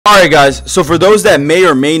Alright guys, so for those that may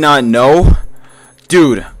or may not know,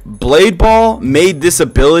 dude, Blade Ball made this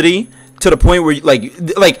ability to the point where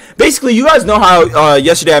like basically you guys know how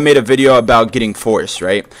yesterday I made a video about getting force,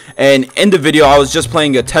 right? And in the video I was just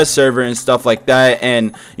playing a test server and stuff like that,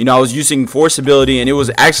 and you know I was using force ability and it was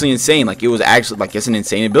actually insane. Like it's an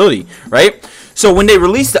insane ability, right? So when they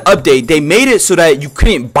released the update, they made it so that you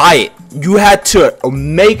couldn't buy it. You had to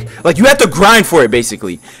you had to grind for it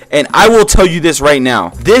basically. And I will tell you this right now,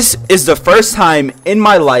 this is the first time in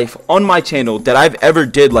my life on my channel that I've ever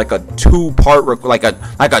did like a two-part like a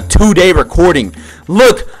 2-day recording.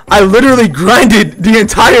 Look, I literally grinded the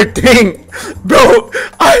entire thing, bro.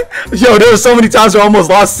 There were so many times where I almost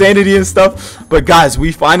lost sanity and stuff. But guys,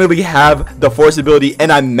 we finally have the force ability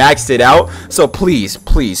and I maxed it out. So please,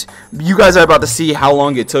 you guys are about to see how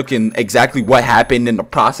long it took and exactly what happened in the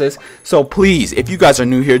process. So please, if you guys are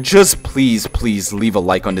new here, just please leave a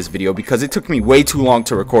like on this video because it took me way too long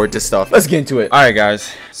to record this stuff. Let's get into it. Alright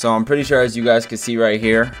guys, so I'm pretty sure as you guys can see right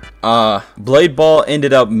here, Blade Ball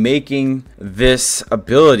ended up making this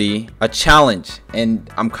ability a challenge, and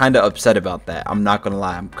I'm kind of upset about that. I'm not gonna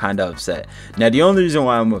lie, I'm kind of upset. Now the only reason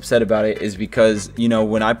why I'm upset about it is because, you know,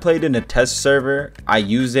 when I played in a test server, I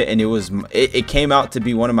used it and it came out to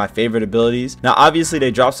be one of my favorite abilities. Now obviously they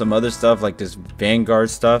dropped some other stuff like this Vanguard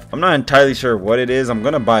stuff. I'm not entirely sure what it is. I'm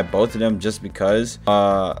gonna buy both of them just because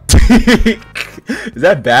is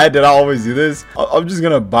that bad that I always do this? I'm just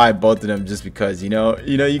gonna buy both of them just because, you know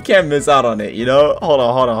you can't miss out on it, you know. Hold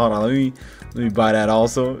on, let me buy that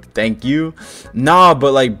also. Thank you. Nah,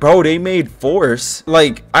 but like, bro, they made force.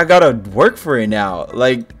 Like, I gotta work for it now.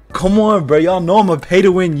 Like, come on, bro. Y'all know I'm a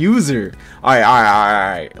pay-to-win user. All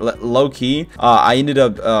right. Low key, I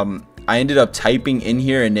ended up typing in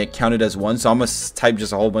here and it counted as one, so I'm gonna type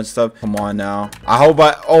just a whole bunch of stuff. Come on now.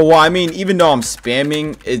 I mean, even though I'm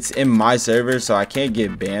spamming, it's in my server, so I can't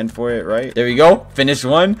get banned for it, right? There we go. Finish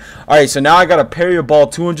one. All right, so now I gotta parry a ball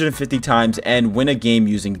 250 times and win a game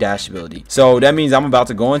using dash ability. So that means I'm about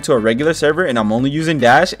to go into a regular server and I'm only using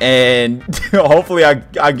dash, and hopefully I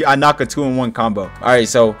knock a 2-in-1 combo. All right,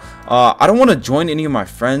 so I don't want to join any of my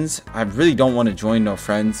friends. I really don't want to join no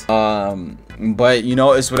friends. But you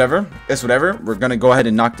know, it's whatever. We're gonna go ahead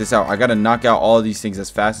and knock this out. I gotta knock out all of these things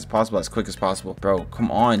as fast as possible, as quick as possible. Bro,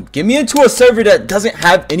 come on, get me into a server that doesn't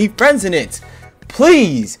have any friends in it,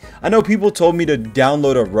 please. I know people told me to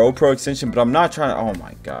download a Roblox extension, but I'm not trying to. Oh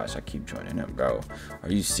my gosh, I keep joining them, bro.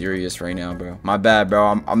 Are you serious right now, bro? My bad,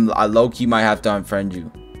 bro. I low-key might have to unfriend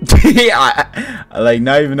you. I like,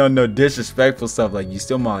 not even on no disrespectful stuff, like you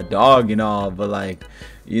still my dog and all, but like,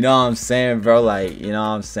 you know what I'm saying, bro? Like, you know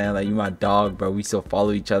what I'm saying? Like, you my dog, bro. We still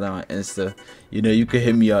follow each other on Insta. You know, you could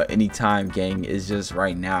hit me up anytime, gang. It's just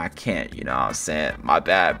right now I can't, you know what I'm saying? My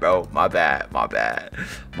bad, bro. My bad.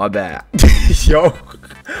 Yo.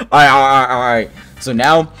 Alright. So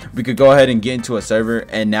now we could go ahead and get into a server,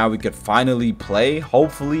 and now we could finally play,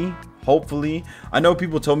 hopefully. I know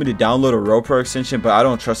people told me to download a Roblox extension, but I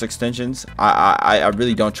don't trust extensions. I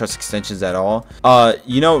really don't trust extensions at all.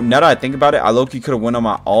 You know, now that I think about it, I low-key could have went on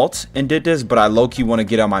my alt and did this, but I low-key want to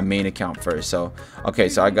get on my main account first. So okay,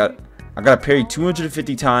 so I gotta parry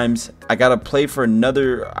 250 times. I gotta play for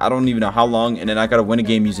another, I don't even know how long, and then I gotta win a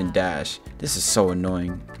game using dash. This is so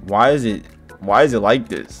annoying. Why is it like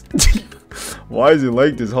this? Why is it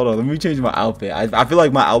like this? Hold on, let me change my outfit. I feel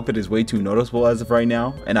like my outfit is way too noticeable as of right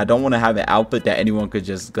now, and I don't want to have an outfit that anyone could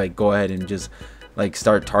just like go ahead and just like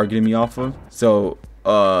start targeting me off of. So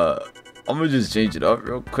I'm gonna just change it up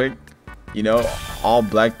real quick, you know, all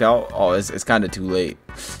blacked out. Oh, it's kind of too late,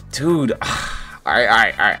 dude. All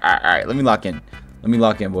right, let me lock in,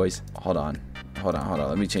 boys. Hold on,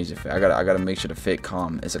 let me change the fit. I gotta make sure the fit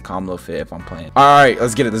calm. It's a calm low fit if I'm playing. All right,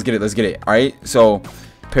 let's get it. All right, so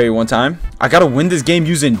parry one time. I gotta win this game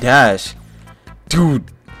using dash, dude.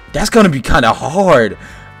 That's gonna be kind of hard.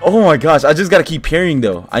 Oh my gosh, I just gotta keep parrying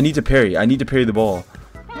though. I need to parry the ball.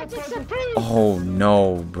 Oh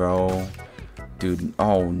no, bro, dude.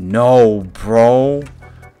 Oh no, bro.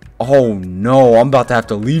 Oh no, I'm about to have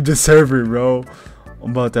to leave the server, bro.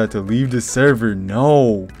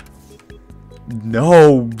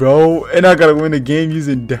 No, bro. And I gotta win the game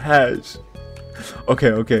using dash.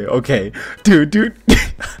 Okay. Dude.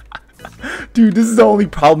 Dude, this is the only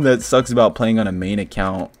problem that sucks about playing on a main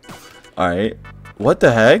account. Alright. What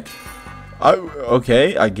the heck?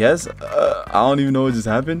 Okay, I guess. I don't even know what just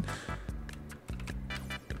happened.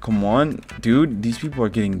 Come on, dude. These people are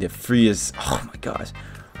getting the freest. Oh my gosh.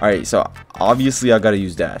 Alright, so obviously I gotta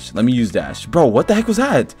use dash. Let me use dash. Bro, what the heck was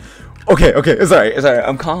that? Okay, it's alright.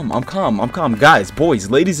 I'm calm. Guys, boys,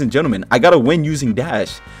 ladies and gentlemen, I gotta win using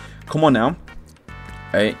dash. Come on now.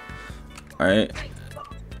 Alright.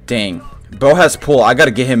 Dang. Bro has pull. I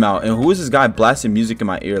gotta get him out. And who is this guy blasting music in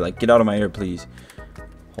my ear? Like, get out of my ear, please.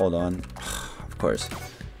 Hold on. Of course.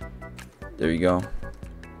 There you go.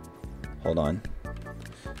 Hold on.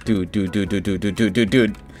 Dude. Dude.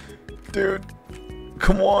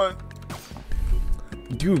 Come on.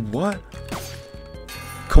 Dude, what?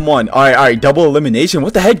 Come on. Alright. Double elimination.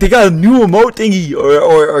 What the heck? They got a new emote thingy.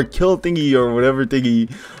 Or kill thingy. Or whatever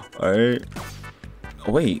thingy. Alright.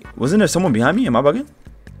 Oh, wait. Wasn't there someone behind me? Am I bugging?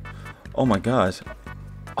 Oh my gosh.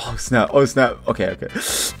 Oh snap. Okay.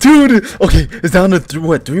 Dude. Okay. It's down to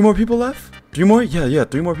three more people left? 3 more? Yeah.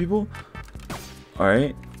 3 more people.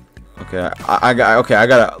 Alright. Okay. I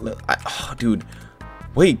gotta. Oh, dude.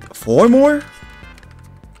 Wait. 4 more?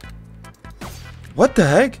 What the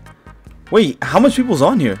heck? Wait. How much people's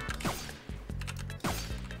on here?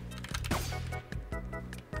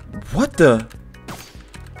 What the?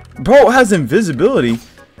 Bro has invisibility.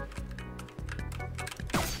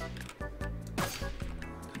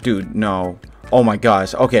 Dude, no. Oh my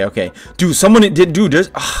gosh. Okay. Dude, someone did. Dude, there's.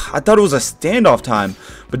 I thought it was a standoff time,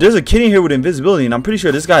 but there's a kid in here with invisibility, and I'm pretty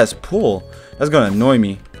sure this guy has pull. That's gonna annoy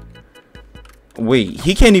me. Wait,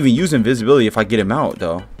 he can't even use invisibility if I get him out,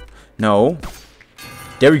 though. No.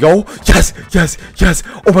 There we go. Yes.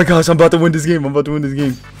 Oh my gosh, I'm about to win this game.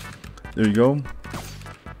 There you go.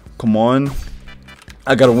 Come on.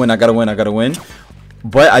 I gotta win.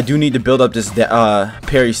 But I do need to build up this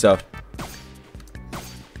parry stuff.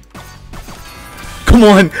 Come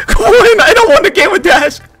on. I don't want the game with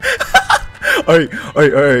dash. Alright.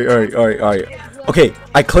 Okay,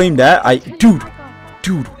 I claimed that. Dude,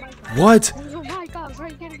 what?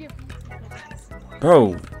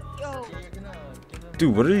 Bro.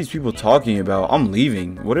 Dude, what are these people talking about? I'm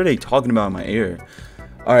leaving. What are they talking about in my ear?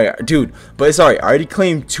 Alright, dude, but it's alright. I already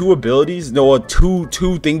claimed 2 abilities. No, two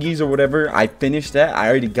thingies or whatever. I finished that. I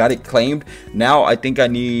already got it claimed. Now I think I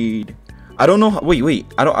need. I don't know. Wait.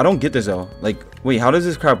 I don't get this though. Like, wait, how does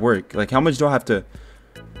this crap work? Like, how much do I have to?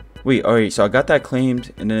 Wait. Alright, so I got that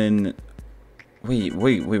claimed, and then. Wait.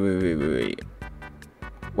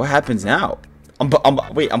 What happens now?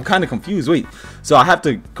 I'm kind of confused. Wait, so I have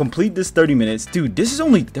to complete this 30 minutes, dude. This is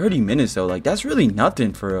only 30 minutes though. Like, that's really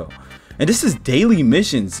nothing for real. And this is daily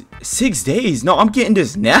missions, 6 days. No, I'm getting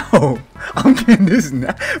this now.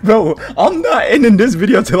 Bro. I'm not ending this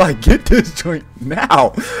video till I get this joint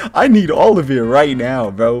now. I need all of it right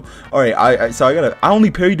now, bro. All right, I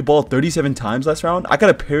only parried the ball 37 times last round. I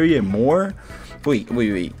gotta parry it more. Wait.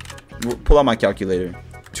 Pull out my calculator.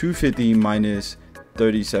 250 minus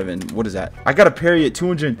 37. What is that? I gotta parry it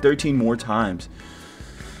 213 more times.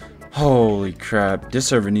 Holy crap. This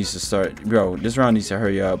server needs to start. Bro, this round needs to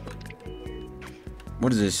hurry up.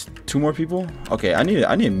 What is this? 2 more people? Okay, I need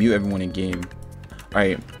to mute everyone in game.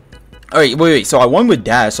 Alright, wait. So I won with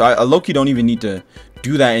dash. So I low-key don't even need to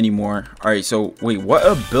do that anymore. Alright, so wait, what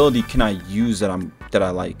ability can I use that I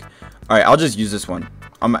like? Alright, I'll just use this one.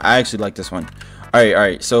 I actually like this one.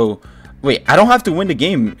 Alright, so wait, I don't have to win the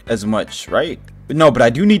game as much, right? No, but I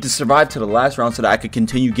do need to survive to the last round so that I could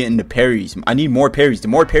continue getting the parries. I need more parries. The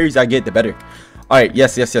more parries I get, the better. Alright,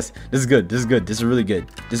 yes. This is good. This is really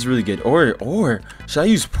good. Or should I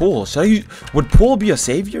use pull? Would pull be a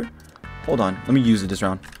savior? Hold on. Let me use it this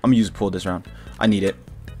round. I'm gonna use pull this round. I need it.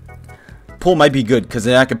 Pull might be good because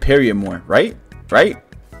then I can parry it more, right?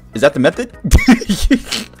 Is that the method?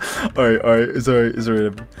 Alright. It's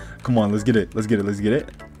alright. Come on, let's get it.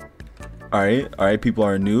 Alright, people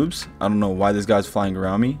are noobs. I don't know why this guy's flying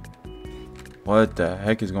around me. What the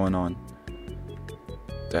heck is going on?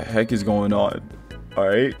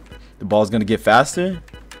 Alright. The ball's gonna get faster.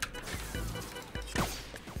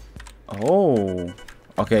 Oh.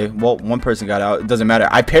 Okay, well, one person got out. It doesn't matter.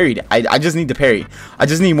 I parried. I just need to parry. I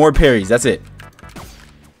just need more parries. That's it.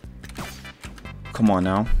 Come on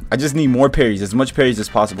now. I just need more parries. As much parries as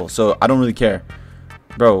possible. So, I don't really care.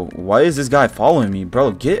 Bro, why is this guy following me?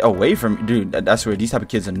 Bro, get away from me. Dude, that's where these type of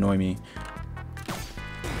kids annoy me.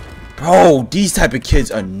 Bro, these type of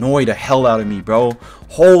kids annoy the hell out of me, bro.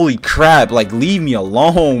 Holy crap. Like, leave me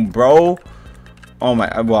alone, bro. Oh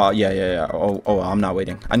my, well, yeah. Oh, I'm not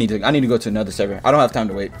waiting. I need to go to another server. I don't have time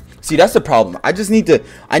to wait. See, that's the problem. I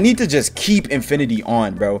need to just keep infinity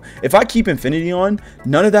on, bro. If I keep infinity on,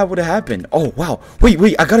 none of that would have happened. Oh, wow.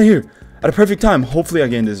 Wait, I got it here at a perfect time. Hopefully I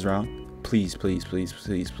get in this round. Please.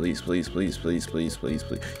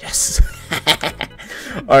 Yes.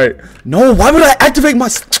 Alright. No, why would I activate my...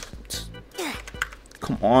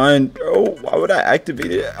 Come on, bro. Why would I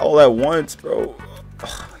activate it all at once, bro?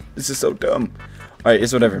 Ugh, this is so dumb. Alright,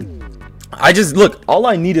 it's whatever. Look, all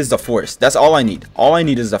I need is the force. That's all I need. All I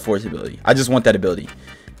need is the force ability. I just want that ability.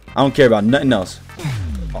 I don't care about nothing else.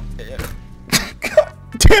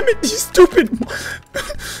 damn it, he's stupid.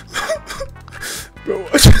 Bro,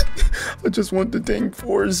 I just want the dang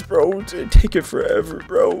force, bro. Take it forever,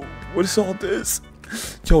 bro. What is all this?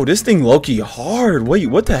 Yo, this thing low-key hard. Wait,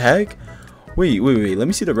 what the heck? Wait. Let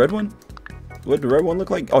me see the red one. What the red one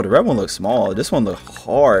look like? Oh, the red one looks small. This one look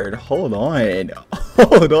hard. Hold on.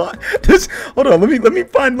 Hold on. Hold on. Let me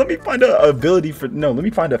find a ability for let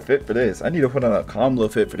me find a fit for this. I need to put on a combo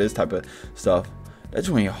fit for this type of stuff. That's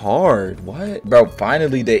really hard. What? Bro,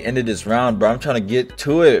 finally they ended this round, bro. I'm trying to get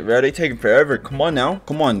to it, bro. They taking forever. Come on now.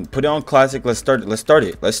 Come on. Put it on classic. Let's start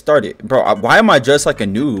it. Bro, why am I just like a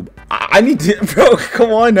noob? I need to, bro,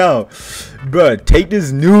 come on now. Bro, take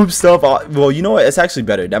this noob stuff off. Well, you know what? It's actually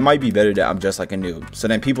better. That might be better that I'm just like a noob. So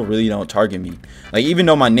then people really don't target me. Like, even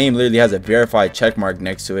though my name literally has a verified check mark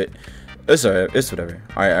next to it. It's alright. It's whatever.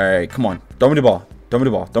 Alright. Come on. Throw me the ball. Throw me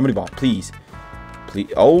the ball. Please.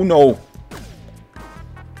 Oh, no.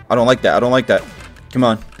 I don't like that. Come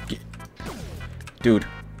on. Dude.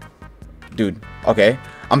 Okay.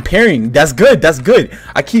 I'm parrying. That's good.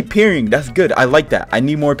 I keep parrying. That's good. I like that. I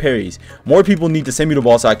need more parries. More people need to send me the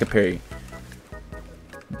ball so I can parry.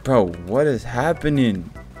 Bro, what is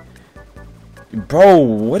happening? Bro,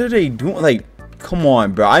 what are they doing? Like, come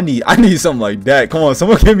on, bro. I need something like that. Come on.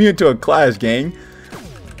 Someone get me into a clash, gang.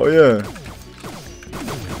 Oh, yeah.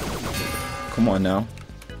 Come on now.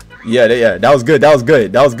 Yeah, that was good.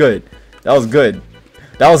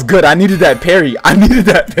 I needed that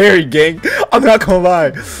parry. Gang. I'm not gonna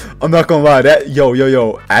lie. That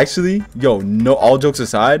yo. Actually, no, all jokes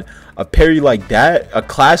aside, a parry like that, a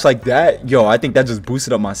clash like that, yo, I think that just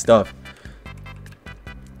boosted up my stuff.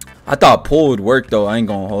 I thought pull would work though. I ain't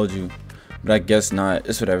gonna hold you, but I guess not.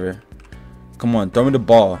 It's whatever. Come on, throw me the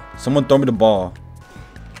ball. Someone throw me the ball.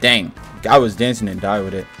 Dang, guy was dancing and died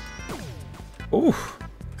with it. Ooh.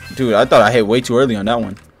 Dude, I thought I hit way too early on that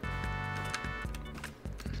one.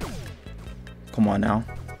 Come on now.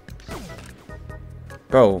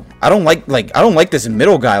 Bro, I don't like this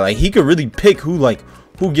middle guy. Like, he could really pick who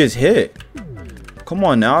gets hit. Come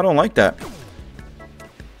on now. I don't like that.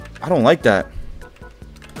 Come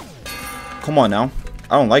on now.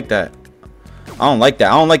 I don't like that. I don't like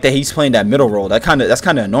that he's playing that middle role. That's kind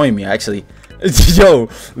of annoying me, actually. Yo,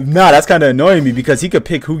 nah, that's kind of annoying me because he could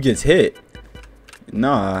pick who gets hit.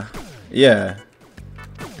 Nah, yeah.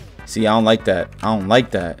 See, I don't like that.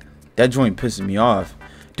 That joint pisses me off.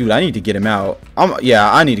 Dude, I need to get him out.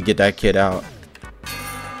 I need to get that kid out.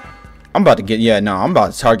 I'm about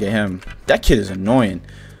to target him. That kid is annoying.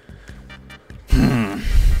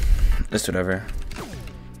 That's whatever.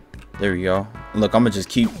 There we go. Look, I'm gonna just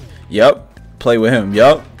keep, play with him,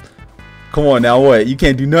 Come on now, what? You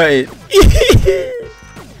can't do nothing.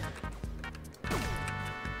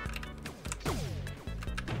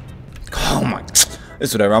 Oh my,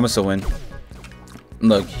 it's whatever. I'm gonna still win.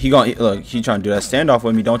 Look, he trying to do that standoff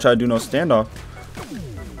with me. Don't try to do no standoff.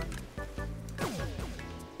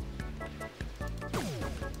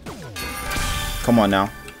 Come on now.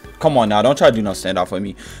 Don't try to do no standoff with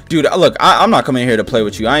me, dude. Look, I'm not coming here to play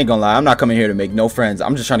with you. I ain't gonna lie. I'm not coming here to make no friends.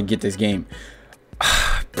 I'm just trying to get this game.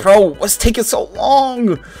 Bro, what's taking so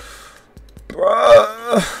long,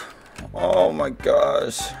 bro? Oh my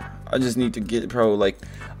gosh, I just need to get, bro. Like,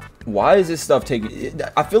 why is this stuff taking?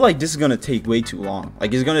 I feel like this is gonna take way too long.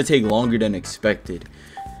 Like, it's gonna take longer than expected,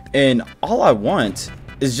 and all I want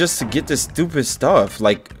is just to get this stupid stuff.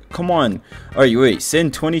 Like, come on. All right, wait.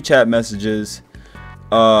 Send 20 chat messages.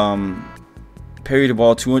 Parry the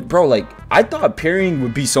ball 200. Bro, like, I thought parrying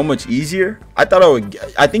would be so much easier. I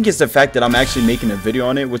think it's the fact that I'm actually making a video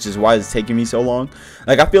on it, which is why it's taking me so long.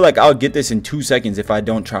 Like, I feel like I'll get this in 2 seconds if I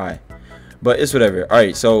don't try, but it's whatever. All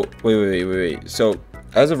right, so wait. So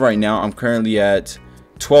as of right now, I'm currently at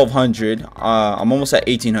 1200. I'm almost at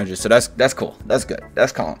 1800, so that's cool. That's good.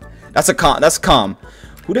 That's calm. That's calm.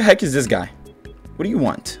 Who the heck is this guy? What do you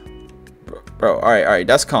want, bro? All right.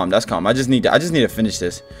 That's calm. I just need to finish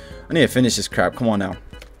this. I need to finish this crap. Come on now.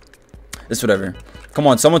 It's whatever. Come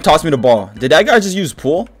on, someone toss me the ball. Did that guy just use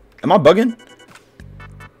pull? Am I bugging?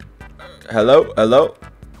 Hello?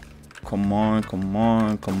 Come on.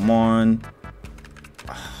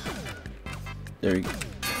 There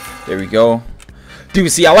we go. Dude,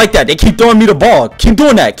 see, I like that. They keep throwing me the ball. Keep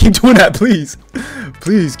doing that, please.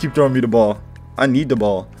 Please keep throwing me the ball. I need the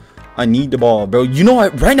ball, bro. You know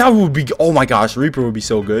what? Right now it would be, oh my gosh, Reaper would be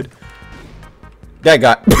so good. That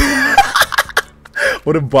guy.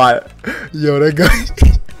 What a bot. Yo, that guy.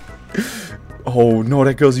 Oh no,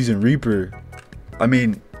 that girl's using Reaper. I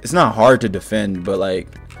mean, it's not hard to defend, but like,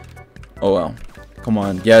 oh well. Come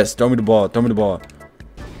on. Yes, throw me the ball.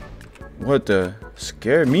 What the?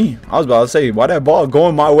 Scared me. I was about to say, why that ball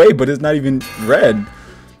going my way, but it's not even red.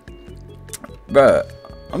 Bruh,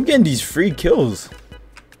 I'm getting these free kills.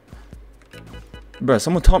 Bruh,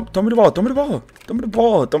 someone throw me the ball. Throw me the ball. Throw me the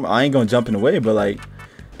ball. I ain't gonna jump in the way, but like,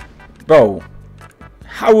 bro,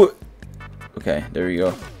 how would... Okay, there we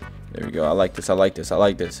go. There we go. I like this. I like this. I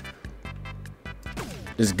like this.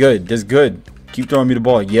 This is good. This is good. Keep throwing me the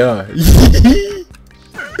ball. Yeah.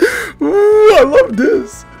 Ooh, I love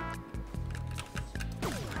this.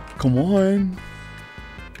 Come on.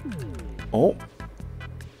 Oh.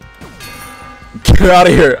 Get out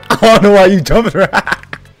of here. I don't know why you jumping around.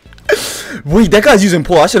 Wait, that guy's using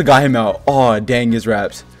pull. I should have got him out. Oh, dang, his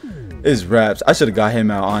raps. His raps. I should have got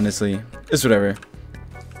him out, honestly. It's whatever.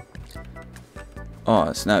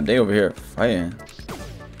 Oh, snap. They over here fighting.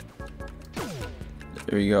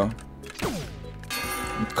 There you go.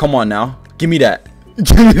 Come on now. Give me that.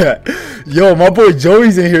 Give me that. Yo, my boy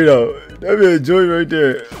Joey's in here, though. That man Joey right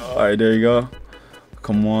there. Alright, there you go.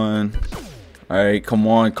 Come on. Alright, come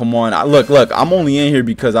on, come on. Look, I'm only in here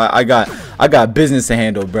because I got business to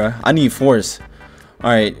handle, bruh. I need force.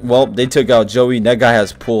 Alright, well, they took out Joey. That guy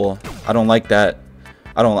has pull. I don't like that.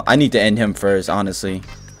 I need to end him first, honestly.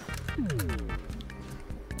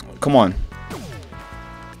 Come on.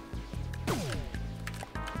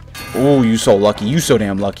 Oh, you so lucky. You so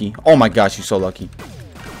damn lucky. Oh my gosh, you so lucky.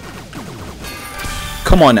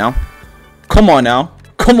 Come on now. Come on now.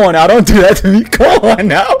 Come on now. Don't do that to me. Come on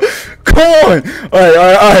now. Come on.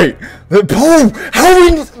 Alright. Bro, how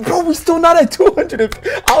are we... Bro, we still not at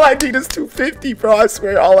 200. All I need is 250, bro. I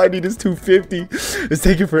swear, all I need is 250. It's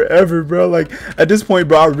taking forever, bro. Like, at this point,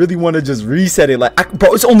 bro, I really want to just reset it. Like,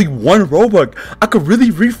 bro, it's only one Robux. I could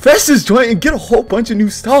really refresh this joint and get a whole bunch of new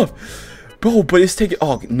stuff. Bro, but it's taking...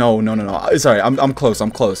 Oh, no. It's alright. I'm close.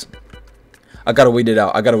 I'm close. I gotta wait it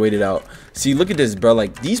out. See, look at this, bro.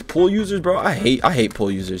 Like, these pool users, bro, I hate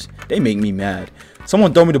pool users. They make me mad.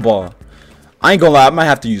 Someone throw me the ball. I ain't gonna lie, I might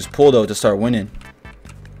have to use pull though to start winning.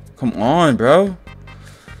 Come on, bro.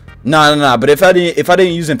 Nah. But if I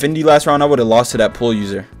didn't use Infinity last round, I would have lost to that pull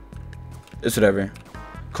user. It's whatever.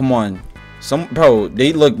 Come on. Bro,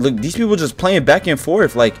 they look, these people just playing back and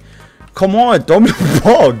forth. Like, come on, throw me the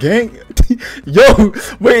ball, gang. Yo,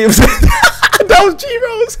 wait, that was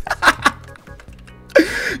G-Rose.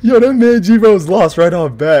 Yo, that man G-Rose lost right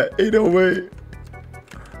off bat. Ain't no way.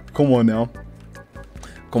 Come on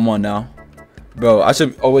now. Bro, I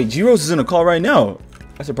should... Oh, wait. G-Rose is in a call right now.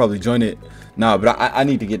 I should probably join it. Nah, but I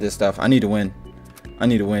need to get this stuff. I need to win.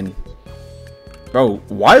 Bro,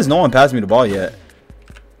 why is no one passing me the ball yet?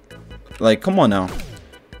 Like, come on now.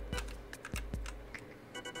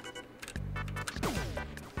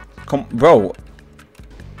 Bro,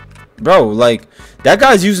 like... That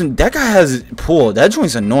guy has pull. That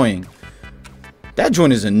joint's annoying. That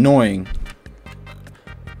joint is annoying.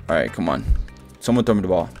 Alright, come on. Someone throw me the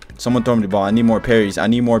ball. I need more parries.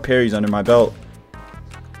 Under my belt.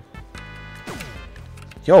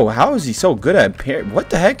 Yo, how is he so good at parry?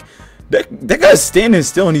 What the heck? That guy's standing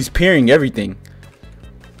still and he's parrying everything.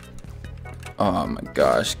 Oh my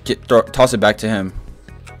gosh. Toss it back to him.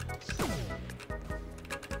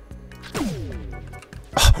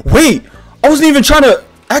 Oh, wait! I wasn't even trying to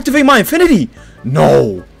activate my infinity.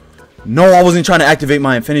 No, I wasn't trying to activate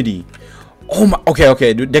my infinity. Oh my.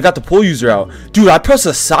 Okay. Dude, they got the pull user out. Dude, I pressed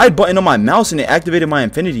the side button on my mouse and it activated my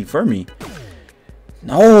infinity for me.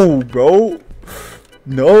 No, bro.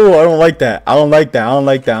 No, I don't like that. I don't like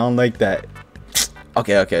that.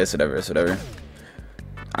 Okay. It's whatever.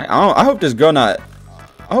 I hope this girl not.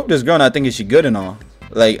 Thinking she good and all.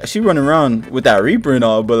 Like, she running around with that Reaper and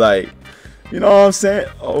all, but like, you know what I'm saying?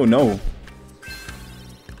 Oh no.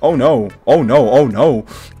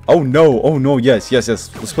 Yes.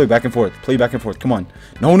 Let's play back and forth. Come on.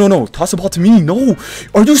 No. Toss the ball to me. No.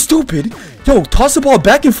 Are you stupid? Yo, toss the ball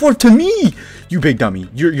back and forth to me. You big dummy.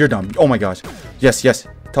 You're dumb. Oh my gosh. Yes.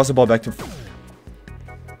 Toss the ball back to...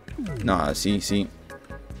 Nah, see.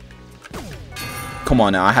 Come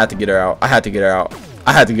on now. I had to get her out.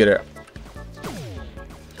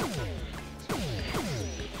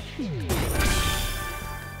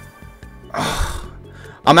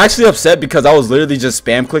 I'm actually upset because I was literally just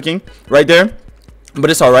spam clicking right there,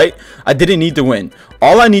 but it's alright. I didn't need to win.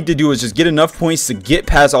 All I need to do is just get enough points to get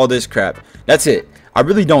past all this crap. That's it. I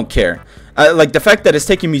really don't care. Like, the fact that it's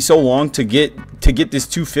taking me so long to get this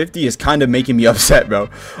 250 is kind of making me upset, bro.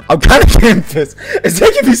 I'm kind of getting pissed. It's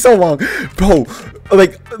taking me so long, bro.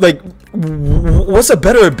 Like what's a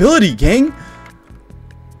better ability, gang?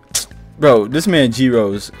 Bro, this man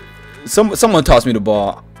G-Rose. Someone toss me the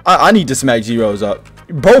ball. I need to smack G-Rose up.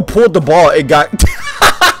 Bro pulled the ball. It got...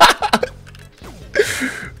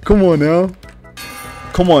 Come on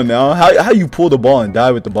now. How you pull the ball and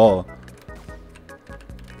die with the ball?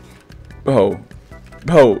 Bro,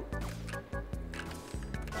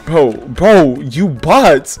 you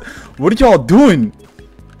bots. What are y'all doing?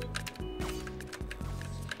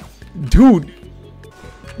 Dude,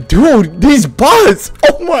 these bots.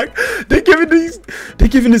 Oh my, they're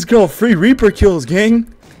giving this girl free Reaper kills,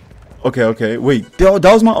 gang. Okay, wait, that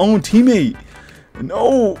was my own teammate.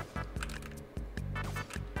 No.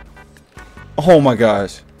 Oh my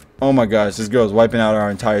gosh, this girl's wiping out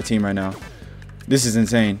our entire team right now. This is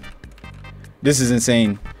insane.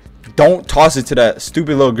 Don't toss it to that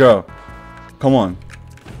stupid little girl. Come on.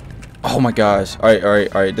 Oh my gosh. All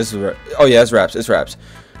right. This is, oh yeah, it's raps.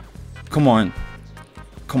 Come on,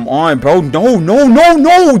 bro. No,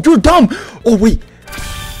 you're dumb. Oh wait.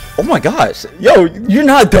 Oh my gosh. Yo, you're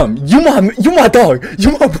not dumb. You my dog.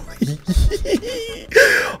 You my boy.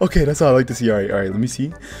 Okay, that's all I like to see. All right. Let me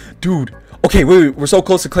see, dude. Okay, wait. We're so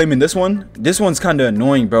close to claiming this one. This one's kind of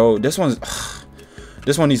annoying, bro. This one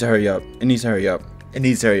needs to hurry up. It needs to hurry up.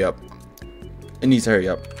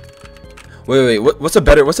 Wait. What's a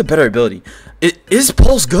better ability? Is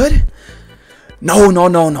Pulse good? No.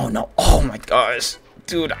 Oh my gosh,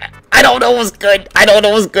 dude. I don't know what's good.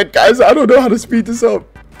 Guys. I don't know how to speed this up.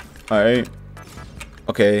 All right.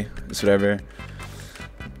 Okay, it's whatever.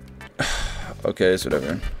 Okay, it's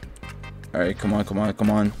whatever. All right, come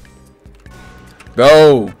on.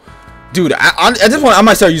 Bro, dude, at this point, I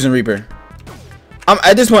might start using Reaper.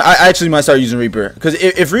 At this point, I actually might start using Reaper. Because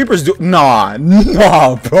if Reaper's Nah,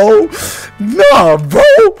 bro.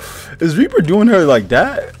 Is Reaper doing her like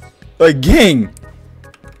that? Like, gang.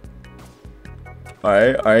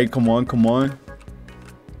 Alright, come on.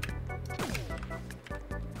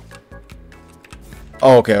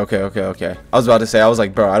 Oh, okay. I was about to say, I was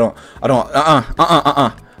like, bro, I don't,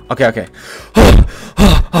 Okay.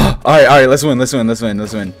 Alright, let's win.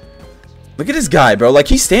 Look at this guy, bro. Like,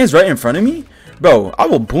 he stands right in front of me. Bro, I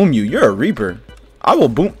will boom you. You're a Reaper. I will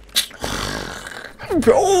boom.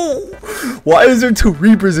 Bro, why is there 2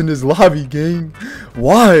 Reapers in this lobby, gang?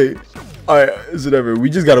 Why? Alright, is it ever? We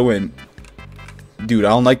just gotta win. Dude, I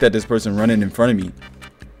don't like that this person running in front of me.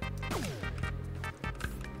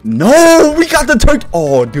 No, we got the turkey.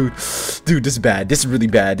 Oh, dude, this is bad. This is really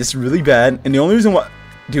bad. And the only reason why,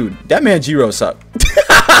 dude, that man Giro sucked.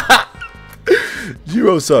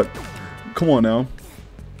 Giro sucked. Come on now.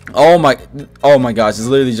 Oh my gosh, it's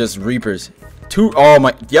literally just Reapers. 2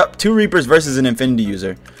 Reapers versus an Infinity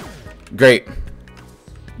user. Great.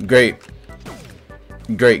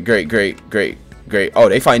 Oh,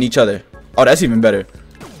 they find each other. Oh, that's even better.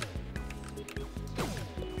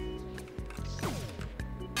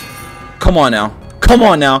 Come on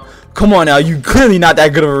now. You clearly not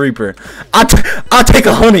that good of a Reaper. I'll take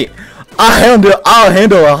 100. I'll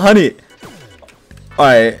handle 100. All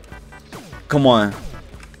right. Come on.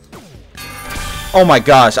 Oh my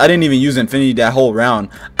gosh, I didn't even use Infinity that whole round.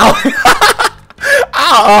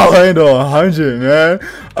 I'll handle 100, man.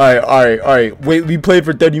 Alright. Wait, we played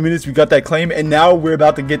for 30 minutes. We got that claim, and now we're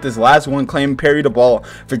about to get this last one claim. Parry the ball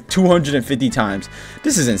for 250 times.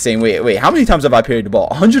 This is insane. Wait. How many times have I parried the ball?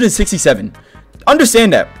 167.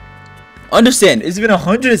 Understand that. It's been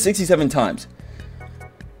 167 times.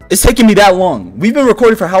 It's taking me that long. We've been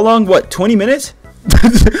recording for how long? What, 20 minutes?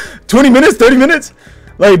 20 minutes? 30 minutes?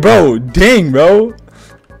 Like, bro, dang, bro.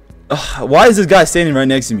 Why is this guy standing right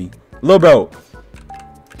next to me? Lil bro,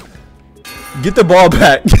 get the ball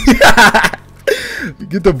back.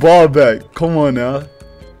 Get the ball back. Come on now.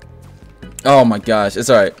 Oh my gosh,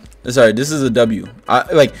 it's alright. This is a W.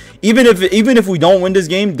 Like, even if we don't win this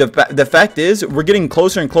game, the fact is we're getting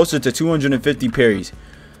closer and closer to 250 parries.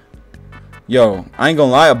 Yo, I ain't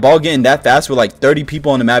gonna lie, a ball getting that fast with like 30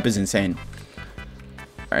 people on the map is insane.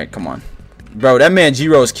 Alright, come on. Bro, that man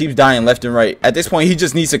G-Rose keeps dying left and right. At this point, he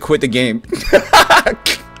just needs to quit the game.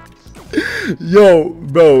 Yo,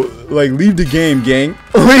 bro, like, leave the game, gang.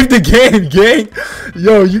 Leave the game, gang.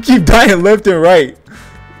 Yo, you keep dying left and right.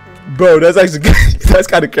 Bro, that's actually, that's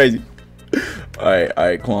kind of crazy.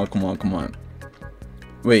 Alright, come on.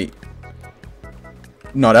 Wait.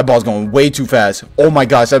 No, that ball's going way too fast. Oh my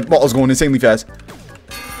gosh, that ball's going insanely fast.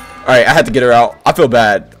 Alright, I had to get her out. I feel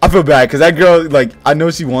bad because that girl, like, I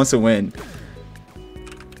know she wants to win.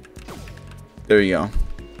 There you go.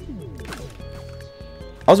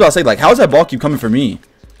 I was about to say, like, how's that ball keep coming for me?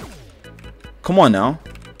 Come on now.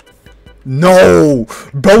 No,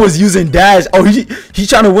 bro was using dash. Oh, he's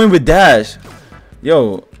trying to win with dash.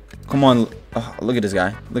 Yo, come on. Oh, look at this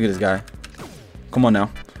guy. Come on now.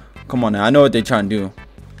 I know what they're trying to do.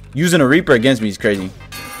 Using a Reaper against me is crazy.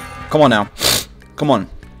 Come on now. Come on.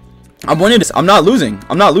 I'm winning this. I'm not losing.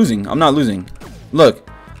 Look.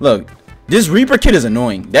 This Reaper kid is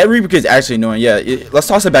annoying. That Reaper kid is actually annoying. Yeah, let's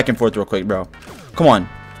toss it back and forth real quick, bro. Come on.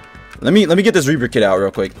 Let me get this Reaper kid out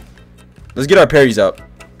real quick. Let's get our parries up.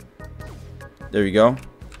 There we go.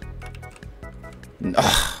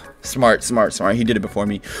 Ugh, smart. He did it before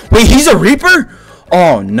me. Wait, he's a Reaper?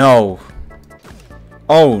 Oh, no.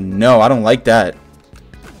 Oh, no. I don't like that.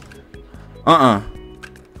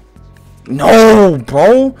 No,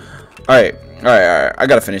 bro. Alright. I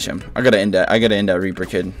gotta finish him. I gotta end that Reaper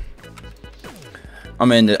kid. I'm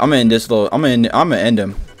gonna end this little. I'm gonna end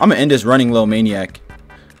him. I'm gonna end this running little maniac.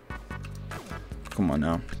 Come on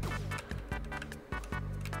now.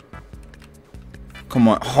 Come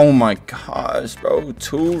on. Oh my gosh, bro.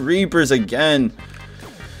 2 Reapers again.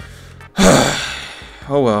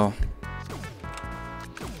 Oh well.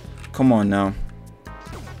 Come on now.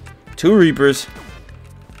 2 Reapers.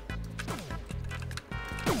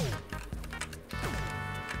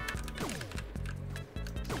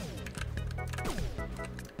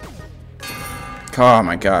 Oh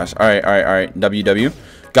my gosh. Alright. WW.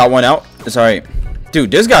 Got one out. It's alright.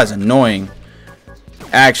 Dude, this guy's annoying.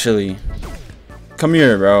 Actually. Come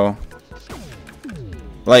here, bro.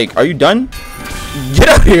 Like, are you done? Get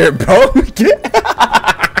out of here, bro.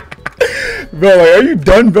 Bro, like, are you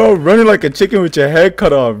done, bro? Running like a chicken with your head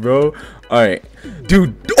cut off, bro. Alright.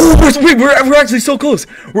 Dude. Oh, wait, we're actually so close.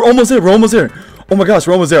 We're almost there. Oh my gosh,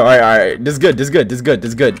 we're almost there. Alright. This is good.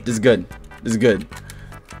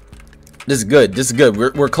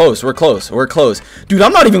 We're close. Dude,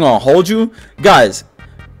 I'm not even gonna hold you. Guys,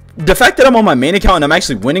 the fact that I'm on my main account and I'm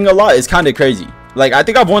actually winning a lot is kind of crazy. Like, I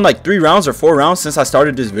think I've won like 3 rounds or 4 rounds since I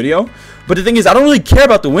started this video. But the thing is, I don't really care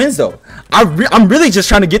about the wins, though. I'm really just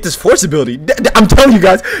trying to get this force ability. I'm telling you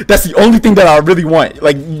guys, that's the only thing that I really want.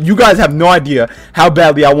 Like, you guys have no idea how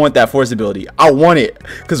badly I want that force ability. I want it.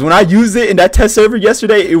 Because when I used it in that test server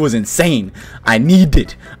yesterday, it was insane. I need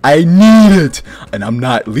it. And I'm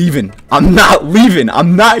not leaving. I'm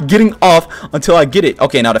not getting off until I get it.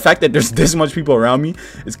 Okay, now the fact that there's this much people around me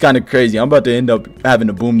is kind of crazy. I'm about to end up having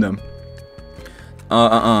to boom them.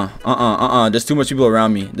 There's too much people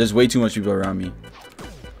around me. There's way too much people around me.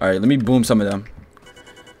 Alright, let me boom some of them.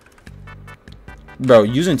 Bro,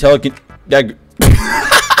 using telekin...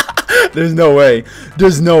 There's no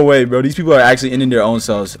way, bro. These people are actually in their own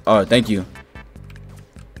cells. Oh, thank you.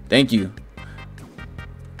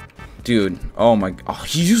 Dude, oh my... Oh,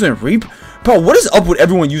 he's using Reaper? Bro, what is up with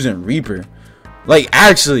everyone using Reaper? Like,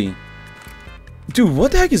 actually. Dude,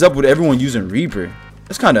 what the heck is up with everyone using Reaper?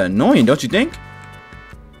 That's kind of annoying, don't you think?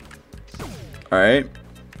 Alright.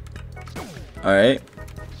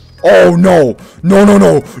 Oh no. Who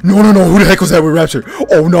the heck was that with Rapture?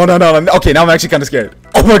 Oh no. Okay, now I'm actually kind of scared.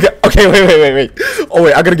 Oh my god. Okay, wait. Oh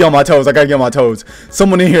wait, I gotta get on my toes.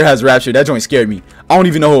 Someone in here has Rapture. That joint scared me. I don't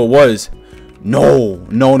even know who it was. No.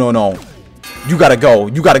 You gotta go.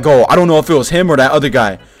 I don't know if it was him or that other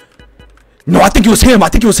guy. No, I think it was him.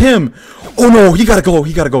 Oh no, he gotta go.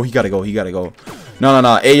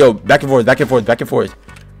 No. Hey yo, back and forth.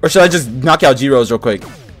 Or should I just knock out G-Rose real quick?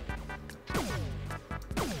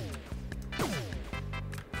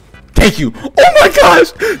 Thank you. Oh my gosh.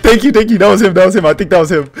 Thank you. That was him. I think that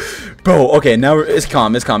was him. Bro, okay, now it's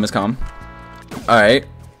calm. Alright.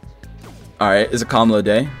 It's a calm little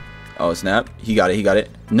day. Oh, snap. He got it.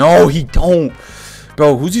 No, he don't.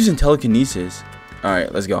 Bro, who's using telekinesis?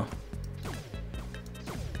 Alright, let's go.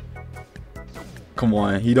 Come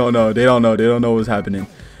on. He don't know. They don't know what's happening.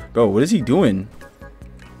 Bro, what is he doing?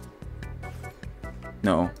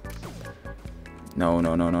 No,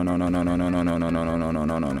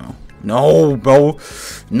 bro.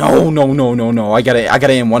 No. I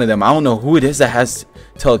gotta aim one of them. I don't know who it is that has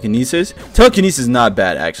telekinesis. Telekinesis is not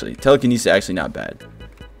bad, actually. Not bad.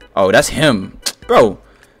 Oh, that's him. Bro.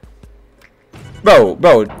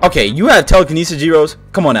 Okay, you have telekinesis, G-Rose?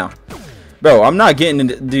 Come on now. Bro, I'm not getting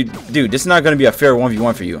into... Dude, this is not gonna be a fair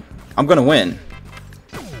 1v1 for you. I'm gonna win.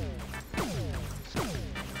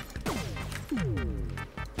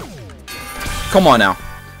 Come on now.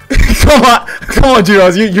 Come on,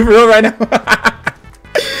 G-Rose. You for real right now?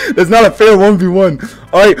 That's not a fair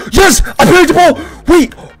 1v1. Alright. Yes! I played the ball!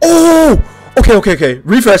 Wait! Oh! Okay.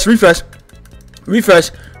 Refresh.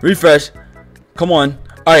 Come on.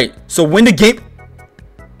 Alright. So win the game.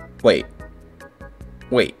 Wait.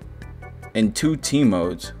 In 2 team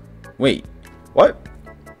modes. Wait. What?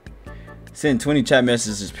 Send 20 chat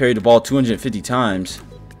messages, parry the ball 250 times.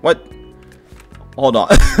 What? Hold on.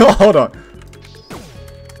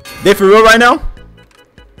 They for real right now?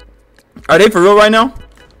 Are they for real right now?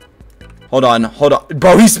 Hold on.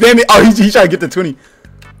 Bro, he's spamming. Oh, he's trying to get the 20.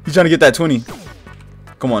 He's trying to get that 20.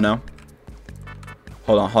 Come on now.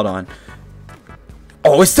 Hold on.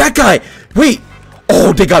 Oh, it's that guy. Wait.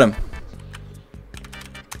 Oh, they got him.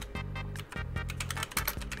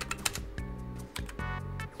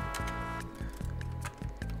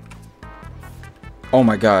 Oh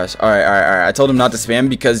my gosh. All right. I told him not to spam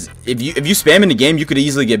because if you spam in the game, you could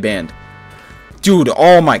easily get banned. Dude,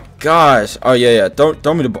 oh my gosh. Oh yeah.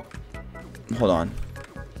 Throw me the ball. Hold on.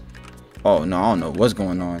 Oh no, I don't know what's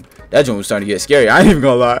going on. That joint was starting to get scary. I ain't even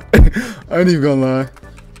gonna lie. I ain't even gonna lie.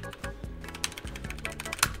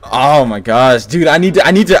 Oh my gosh, dude, I need to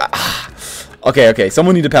okay,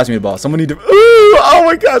 someone need to pass me the ball. Someone need to oh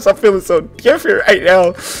my gosh, I'm feeling so different right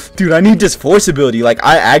now. Dude, I need this force ability. Like,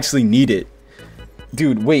 I actually need it.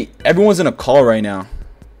 Dude, wait, everyone's in a call right now.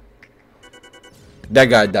 That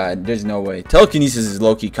guy died. There's no way. Telekinesis is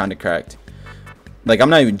low-key kind of cracked. Like, I'm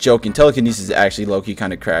not even joking. Telekinesis is actually low-key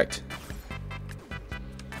kind of cracked.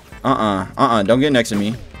 Don't get next to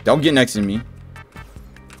me. Don't get next to me.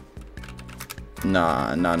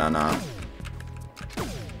 Nah. Nah.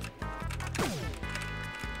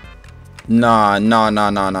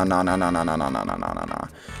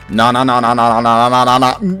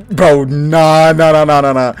 Bro, nah.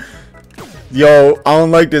 Yo, I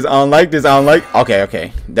don't like this.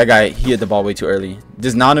 Okay. That guy, he hit the ball way too early.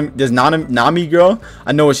 This Nami girl,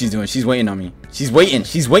 I know what she's doing. She's waiting on me. She's waiting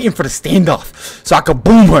for the standoff so I could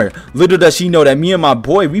boom her. Little does she know that me and my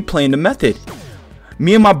boy, we playing the method.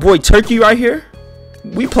 Me and my boy Turkey right here,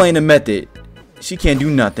 we playing the method. She can't do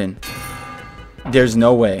nothing. There's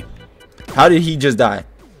no way. How did he just die?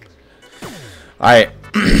 Alright.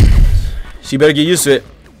 She better get used to it.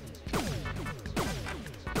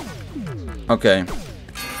 Okay.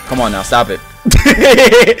 Come on now, stop it.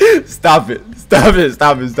 Stop it.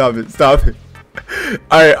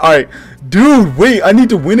 Alright. Dude, wait, I need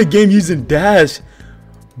to win a game using dash.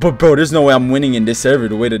 But bro, there's no way I'm winning in this server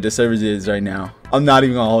the way that this server is right now. I'm not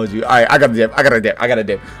even gonna hold you. Alright, I got a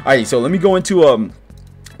dip. Alright, so let me go into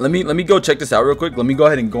let me go check this out real quick. Let me go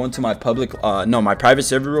ahead and go into my public my private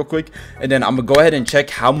server real quick, and then I'm gonna go ahead and check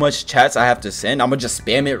how much chats I have to send. I'm gonna just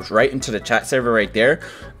spam it right into the chat server right there.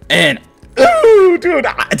 And ooh, dude,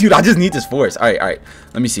 I just need this force. Alright,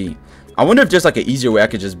 let me see. I wonder if there's like an easier way I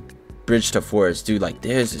could just bridge to force. Dude, like,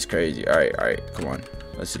 this is crazy. Alright, come on,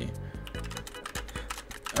 let's see.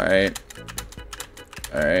 Alright,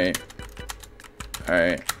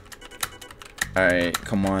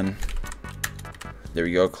 come on. There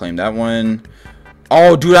we go, claim that one.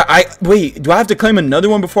 Oh, dude, wait, do I have to claim another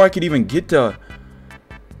one before I could even get the...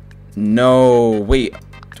 No, wait,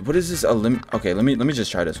 what is this? Okay, let me just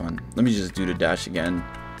try this one. Let me just do the dash again.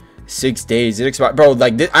 6 days, it expired. Bro,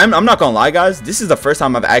 like, I'm not gonna lie, guys, this is the first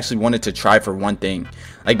time I've actually wanted to try for one thing.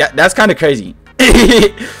 Like, that's kind of crazy.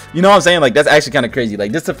 You know what I'm saying? Like, that's actually kind of crazy.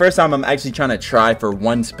 Like, this is the first time I'm actually trying to try for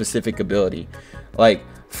one specific ability. Like,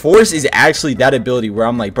 force is actually that ability where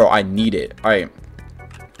I'm like, bro, I need it. Alright,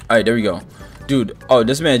 there we go. Dude, oh,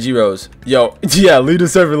 this man G-Rose. Yo, yeah, lead the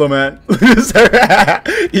server, little man. Lead the server.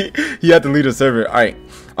 he had to lead the server. Alright.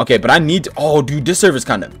 Okay, but I need to, oh, dude, this server's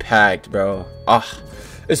kind of packed, bro.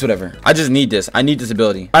 It's whatever. I just need this. I need this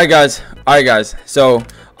ability. Alright, guys. So,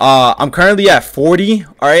 I'm currently at 40.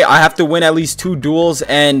 Alright, I have to win at least 2 duels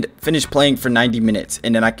and finish playing for 90 minutes.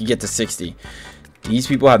 And then I can get to 60. These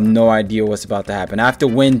people have no idea what's about to happen. I have to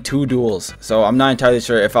win 2 duels. So, I'm not entirely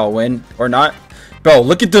sure if I'll win or not. Bro,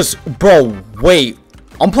 look at this. Bro, wait.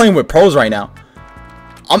 I'm playing with pros right now.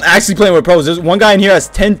 I'm actually playing with pros. There's one guy in here has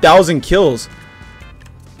 10,000 kills.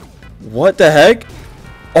 What the heck?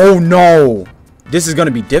 Oh, no. This is going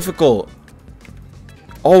to be difficult.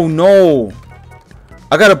 Oh, no.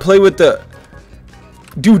 I got to play with the...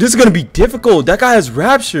 Dude, this is going to be difficult. That guy has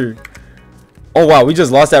Rapture. Oh, wow. We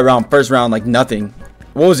just lost that round. First round, like nothing.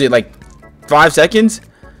 What was it? Like 5 seconds?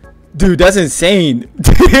 Dude, that's insane.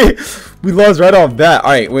 We lost right off that.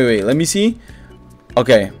 Alright, wait. Let me see.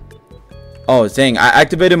 Okay. Oh, dang. I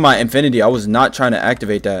activated my infinity. I was not trying to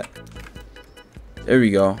activate that. There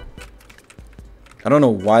we go. I don't know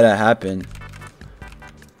why that happened.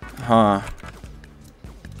 Huh.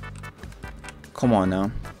 Come on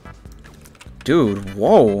now. Dude,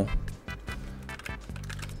 whoa.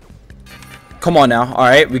 Come on now.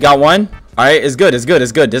 Alright, we got one. Alright, it's good. This is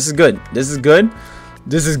good.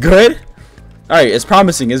 Alright, it's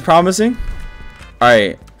promising.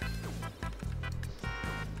 Alright.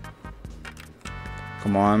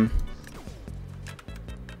 Come on.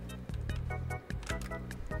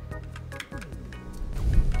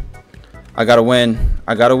 I gotta win.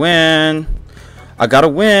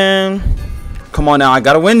 Come on now, I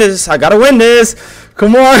gotta win this.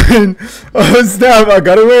 Come on. Oh, snap, I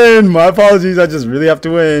gotta win. My apologies, I just really have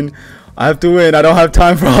to win. I don't have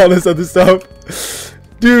time for all this other stuff.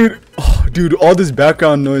 Dude, oh, dude, all this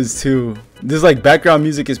background noise too. This like background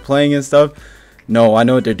music is playing and stuff. No, I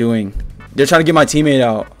know what they're doing. They're trying to get my teammate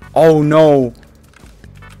out. Oh no.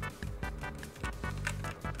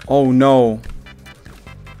 Oh no.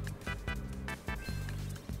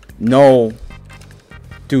 No.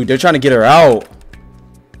 Dude, they're trying to get her out.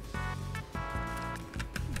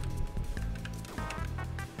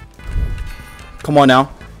 Come on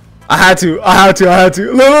now. I had to.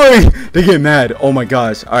 Literally. They get mad. Oh my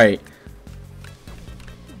gosh. Alright.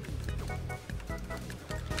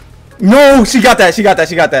 No, she got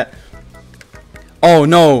that. Oh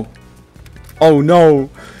no. Oh no.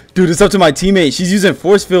 Dude, it's up to my teammate. She's using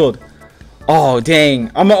force field. Oh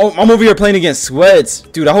dang. I'm over here playing against Sweats.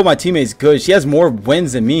 Dude, I hope my teammate's good. She has more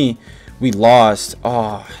wins than me. We lost.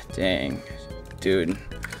 Oh dang. Dude.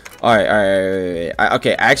 Alright.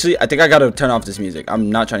 Okay, actually, I think I gotta turn off this music.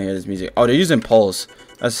 I'm not trying to hear this music. Oh, they're using Pulse.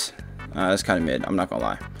 That's kind of mid. I'm not gonna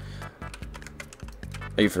lie.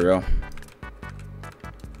 Are you for real?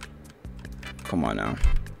 Come on now.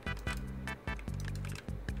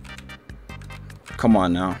 Come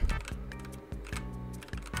on now.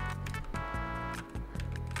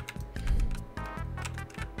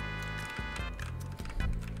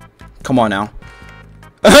 Come on now.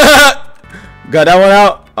 Got that one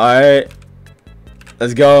out. Alright.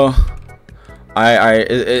 Let's go. Alright.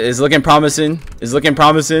 It's looking promising. It's looking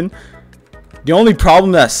promising. The only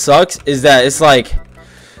problem that sucks is that it's like,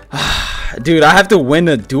 dude, I have to win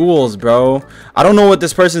the duels, bro. I don't know what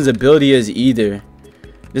this person's ability is either.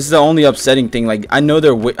 This is the only upsetting thing. Like, I know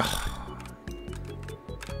they're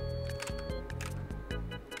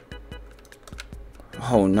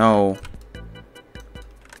oh no.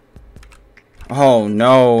 Oh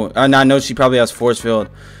no. And I know she probably has force field.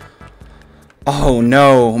 Oh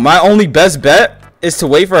no. My only best bet is to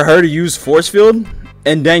wait for her to use force field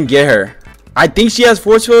and then get her. I think she has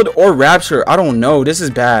force field or rapture. I don't know. This is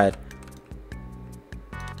bad.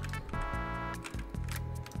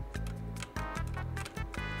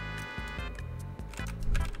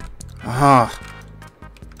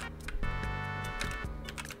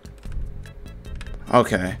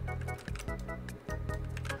 Okay.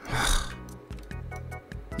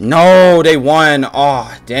 No, they won.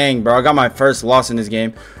 Oh, dang, bro. I got my first loss in this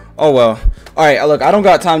game. Oh, well. All right, look, I don't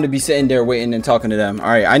got time to be sitting there waiting and talking to them. All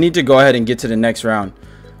right, I need to go ahead and get to the next round.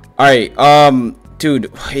 All right,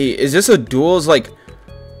 dude, hey, is this a duels? Like,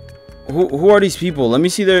 who are these people? Let me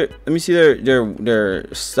see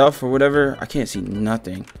their stuff or whatever. I can't see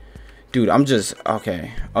nothing. Dude, I'm just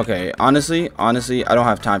okay. Honestly, I don't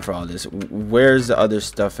have time for all this. Where's the other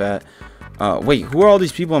stuff at? Wait, who are all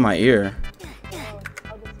these people in my ear?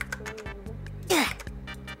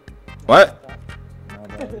 What?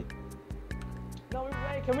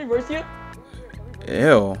 Can we verse you?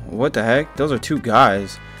 Ew, what the heck? Those are two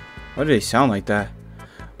guys. Why do they sound like that?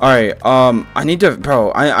 Alright, I need to,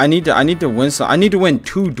 bro, I need to win some. I need to win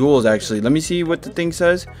 2 duels actually. Let me see what the thing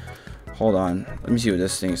says. Hold on. Let me see what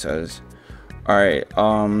this thing says. Alright,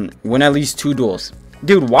 win at least 2 duels.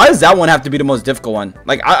 Dude, why does that one have to be the most difficult one?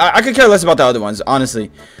 Like, I could care less about the other ones,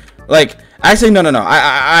 honestly. Like, actually, no.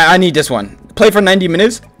 I need this one. Play for 90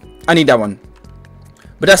 minutes. I need that one.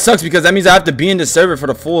 But that sucks because that means I have to be in the server for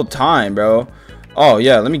the full time, bro. Oh,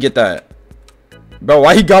 yeah, let me get that. Bro,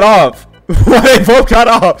 why he got off? Why they both got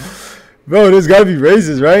off? Bro, there's gotta be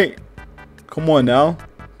raises, right? Come on now.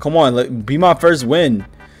 Come on, be my first win.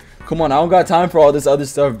 Come on, I don't got time for all this other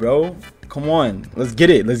stuff, bro. Come on, let's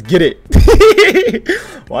get it.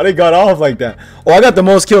 Why they got off like that? Oh, I got the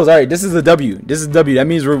most kills. All right, this is a W. That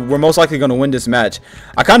means we're most likely gonna win this match.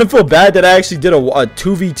 I kind of feel bad that I actually did a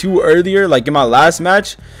 2v2 earlier, like in my last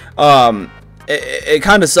match. It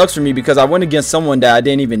kind of sucks for me because I went against someone that I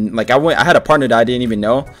didn't even like. I had a partner that I didn't even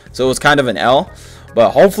know, so it was kind of an L.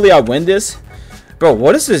 But hopefully I win this. Bro,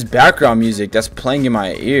 what is this background music that's playing in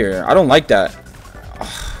my ear? I don't like that.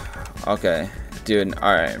 Okay, dude.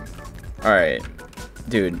 All right,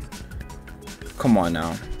 dude. Come on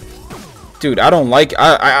now, dude. I don't like.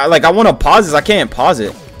 I want to pause this. I can't pause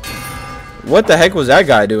it. What the heck was that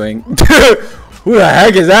guy doing? Who the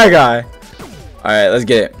heck is that guy? All right, let's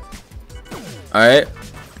get it. All right.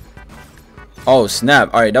 Oh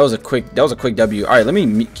snap! All right, that was a quick W. All right, let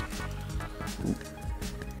me.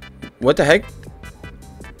 What the heck?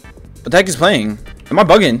 What the heck is playing? Am I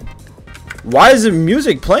bugging? Why is the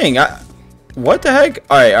music playing? What the heck?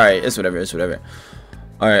 All right. It's whatever.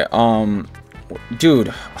 All right. Dude,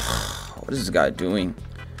 what is this guy doing?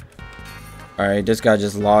 All right, this guy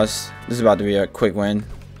just lost. This is about to be a quick win.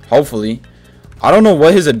 Hopefully. I don't know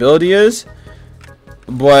what his ability is,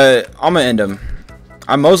 but I'm gonna end him.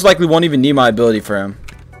 I most likely won't even need my ability for him.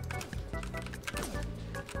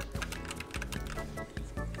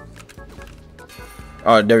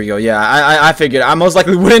 Oh, there we go. Yeah, I figured. I most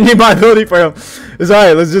likely wouldn't need my ability for him. It's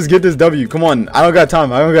alright. Let's just get this W. Come on. I don't got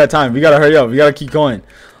time. I don't got time. We gotta hurry up. We gotta keep going.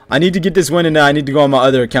 I need to get this win, and then I need to go on my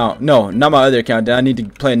other account. No, not my other account. Then I need to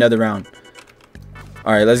play another round.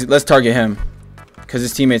 Alright, let's target him. Because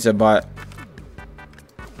his teammates are bot.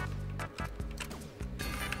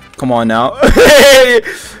 Come on now.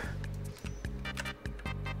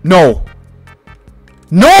 No.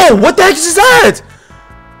 No! What the heck is that?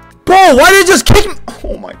 Bro, why did it just kick me?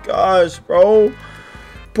 Oh my gosh, bro.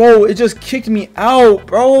 Bro, it just kicked me out,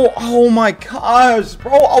 bro. Oh my gosh,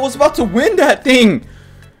 bro. I was about to win that thing.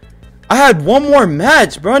 I had one more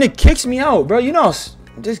match, bro, and it kicks me out, bro. You know,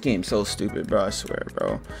 this game's so stupid, bro. I swear,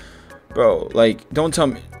 bro. Bro, like, don't tell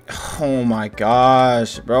me. Oh my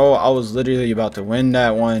gosh, bro. I was literally about to win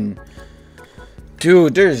that one.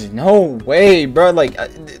 Dude, there's no way, bro. Like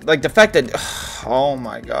the fact that, oh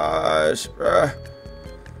my gosh, bro.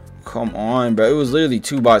 Come on, bro. It was literally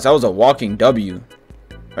 2 bots. That was a walking W.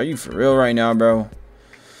 Are you for real right now, bro?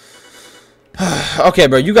 Okay,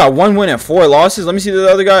 bro. You got 1 win and 4 losses. Let me see the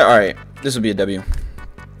other guy. All right, this will be a W.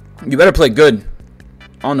 You better play good.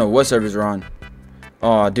 I don't know what servers are on.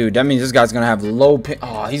 Oh, dude, that means this guy's gonna have low ping.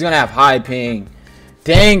 Oh, he's gonna have high ping.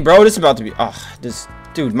 Dang, bro, this is about to be. Oh, this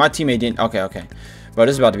dude, my teammate didn't. Okay. Bro,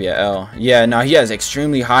 this is about to be a L. Yeah, now he has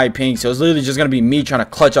extremely high ping, so it's literally just gonna be me trying to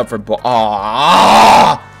clutch up for ball.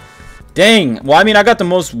 Ah, dang. Well, I mean, I got the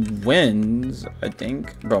most wins, I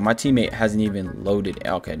think. Bro, my teammate hasn't even loaded.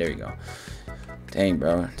 Okay, there you go. Dang,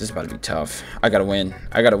 bro, this is about to be tough. I gotta win.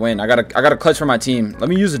 I gotta clutch for my team. Let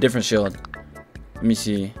me use a different shield. Let me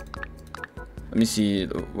see. What's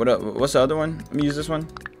the other one? Let me use this one.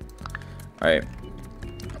 All right.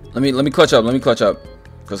 Let me clutch up.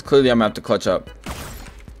 Because clearly I'm gonna have to clutch up.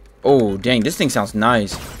 Oh, dang, this thing sounds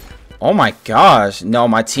nice. Oh my gosh. No,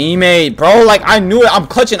 my teammate, bro. Like, I knew it. I'm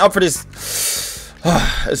clutching up for this.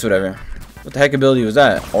 It's whatever. What the heck ability was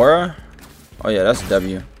that? Aura? Oh yeah, that's a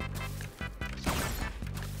W.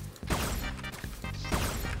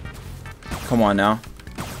 Come on now.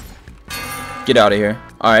 Get out of here.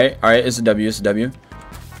 Alright, it's a W,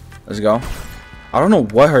 Let's go. I don't know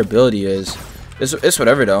what her ability is. It's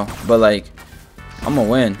whatever though. But like, I'm gonna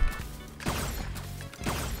win.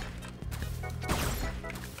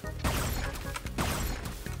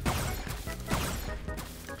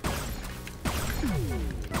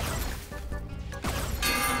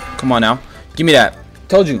 Come on now. Give me that.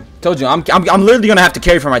 Told you. I'm literally gonna have to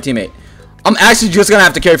carry for my teammate. I'm actually just gonna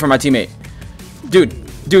have to carry for my teammate.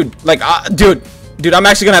 Dude, like, dude, I'm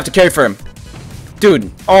actually gonna have to carry for him.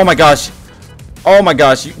 Dude, oh my gosh.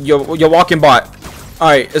 You're walking bot.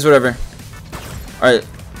 Alright, it's whatever. Alright.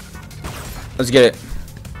 Let's get it.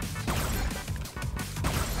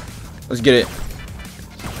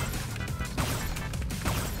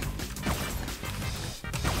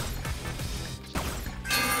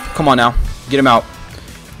 Come on now. Get him out.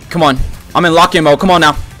 Come on. I'm in lock-in mode. Come on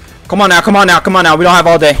now. We don't have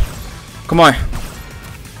all day. Come on.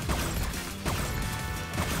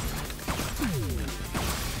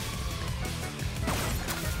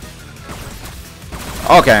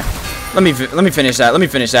 Okay. Let me finish that.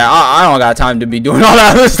 I don't got time to be doing all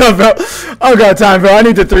that other stuff, bro. I don't got time, bro. I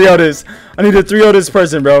need to 3-0 this. I need to 3-0 this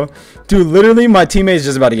person, bro. Dude, literally, my teammate is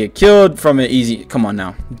just about to get killed from an easy. Come on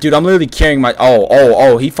now. Dude, I'm literally carrying my.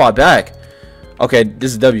 Oh, he fought back. Okay,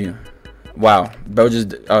 this is W. Wow. Bro,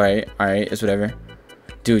 just. Alright. It's whatever.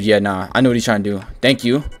 Dude, yeah, nah. I know what he's trying to do. Thank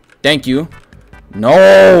you.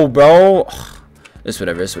 No, bro. It's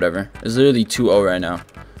whatever. It's literally 2-0 right now.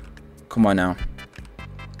 Come on now.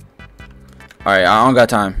 Alright, I don't got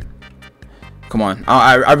time. Come on.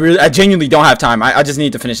 I genuinely don't have time. I just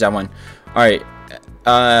need to finish that one. Alright.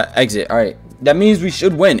 Exit. Alright. That means we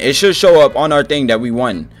should win. It should show up on our thing that we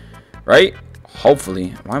won. Right?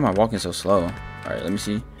 Hopefully. Why am I walking so slow? Alright, let me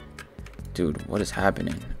see. Dude, what is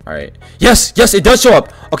happening? Alright. Yes, it does show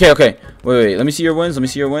up. Okay. Wait. Let me see your wins.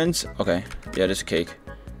 Okay. Yeah, this is a cake.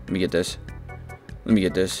 Let me get this.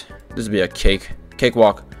 This will be a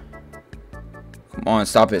cakewalk. Come on,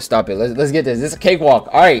 stop it. Let's get this. This is a cakewalk.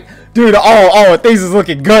 All right, dude. Oh, things is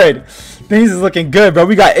looking good. Bro.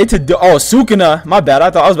 We got Sukuna. My bad.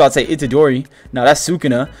 I thought I was about to say Itadori. No, that's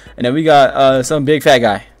Sukuna. And then we got some big fat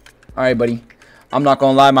guy. All right, buddy. I'm not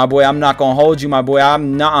gonna lie, my boy. I'm not gonna hold you, my boy.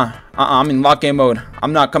 I'm in lock-in mode.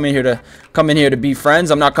 I'm not coming here to be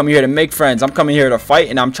friends. I'm not coming here to make friends. I'm coming here to fight,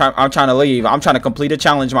 and I'm trying to leave. I'm trying to complete a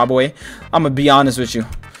challenge, my boy. I'm gonna be honest with you.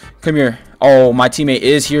 Come here. Oh, my teammate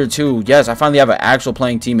is here too. Yes, I finally have an actual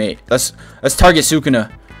playing teammate. Let's target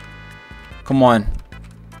Sukuna. Come on.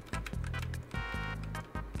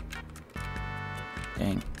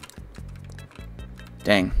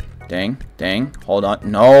 Dang. Dang. Hold on.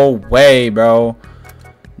 No way, bro.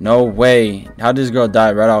 No way. How did this girl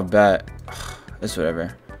die right off bat? It's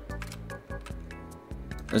whatever.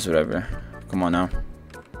 It's whatever. Come on now.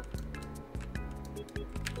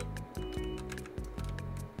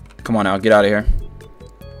 Come on now. Get out of here.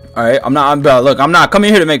 Alright. Look, I'm not coming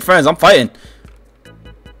here to make friends. I'm fighting.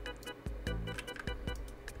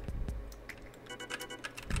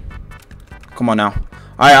 Come on now.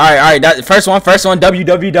 Alright. That first one. W.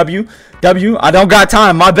 I don't got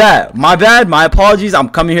time. My bad. My apologies. I'm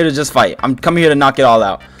coming here to just fight. I'm coming here to knock it all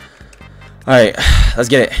out. Alright. Let's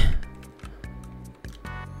get it.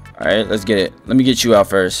 Alright. Let's get it. Let me get you out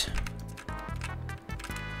first.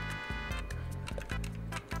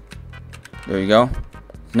 There you go.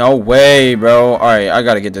 No way, bro. Alright. I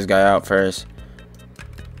gotta get this guy out first.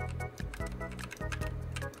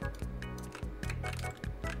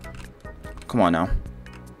 Come on now.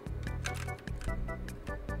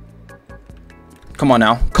 Come on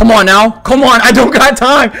now. I don't got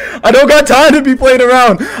time to be playing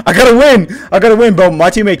around. I gotta win, bro.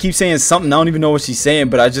 My teammate keeps saying something. I don't even know what she's saying,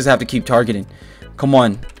 but I just have to keep targeting. Come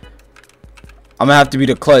on. I'm gonna have to be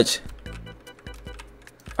the clutch.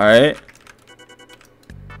 Alright.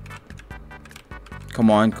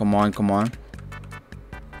 Come on. Come on.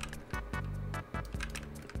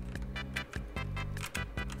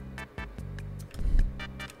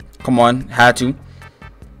 Had to.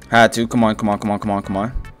 Come on.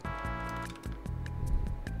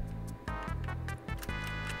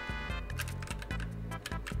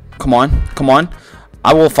 Come on.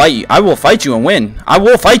 I will fight you. I will fight you and win. I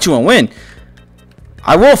will fight you and win.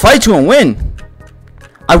 I will.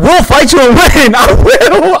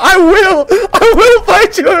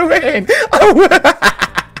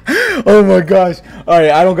 Oh my gosh.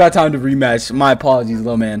 Alright, I don't got time to rematch. My apologies,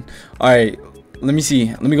 little man. Alright, let me see.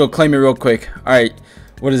 Let me go claim it real quick. Alright,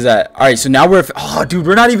 what is that? Alright, so now we're... Oh, dude,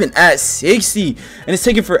 we're not even at 60. And it's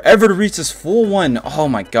taking forever to reach this full one. Oh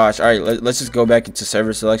my gosh. Alright, let's just go back into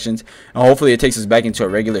server selections. And hopefully it takes us back into a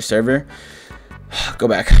regular server. Go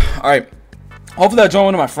back. Alright. Hopefully I join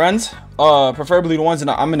one of my friends. Preferably the ones that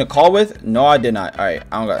I'm in a call with. No, I did not. Alright,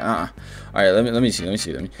 I don't got... Alright, let me see. Let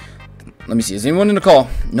me see. Is anyone in a call?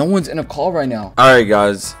 No one's in a call right now. Alright,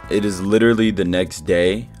 guys. It is literally the next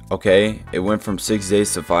day. Okay? It went from 6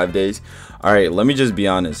 days to 5 days. Alright, let me just be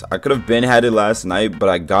honest. I could have had it last night, but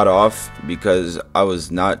I got off because I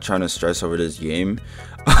was not trying to stress over this game.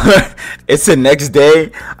 It's the next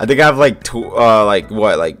day. I think I have like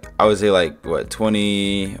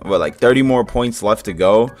 30 more points left to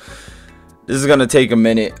go. This is gonna take a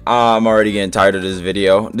minute. I'm already getting tired of this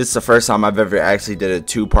video. This is the first time I've ever actually did a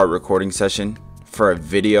 2-part recording session for a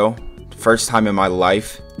video. First time in my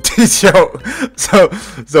life. so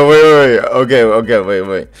wait. Okay,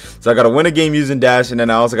 wait. So I gotta win a game using dash, and then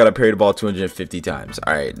I also gotta parry the ball 250 times.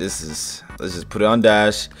 Alright, let's just put it on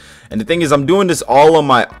dash. And the thing is, I'm doing this all on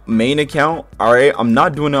my main account. Alright, I'm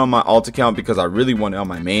not doing it on my alt account because I really want it on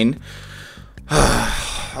my main.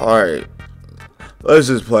 Alright. Let's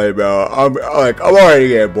just play, bro. I'm already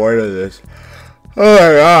getting bored of this.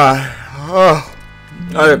 Oh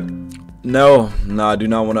my god. No, I do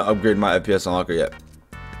not want to upgrade my FPS unlocker yet.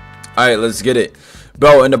 Alright, let's get it.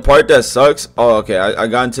 Bro, and the part that sucks... Oh, okay, I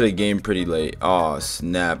got into the game pretty late. Oh,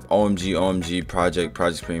 snap. OMG,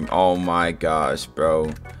 ProjectSupreme. Oh my gosh,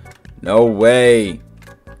 bro. No way,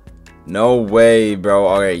 bro.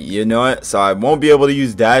 Alright, you know what? So I won't be able to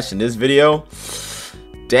use dash in this video.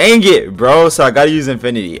 Dang it, bro. So I gotta use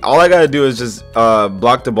infinity. All I gotta do is just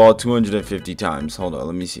block the ball 250 times. Hold on,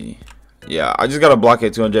 let me see. Yeah, I just gotta block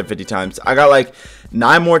it 250 times. I got like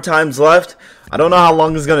 9 more times left. I don't know how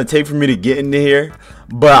long it's gonna take for me to get into here,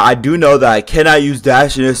 but I do know that I cannot use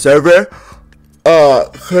dash in this server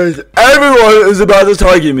because everyone is about to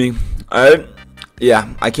target me. Alright,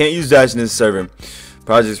 yeah, I can't use dash in this server.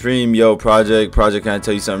 ProjectSupreme, yo, project, can I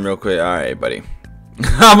tell you something real quick? Alright, buddy.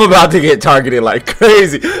 I'm about to get targeted like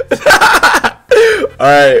crazy.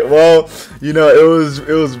 Alright, well, you know, it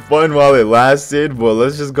was fun while it lasted, but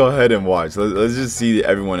let's just go ahead and watch. Let's just see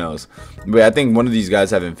everyone else. But I think one of these guys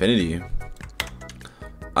have infinity.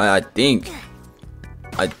 I think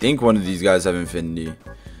one of these guys have infinity.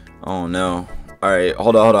 Oh no. Alright,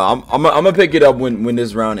 hold on. I'm gonna pick it up when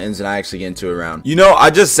this round ends and I actually get into a round. You know, I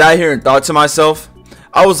just sat here and thought to myself,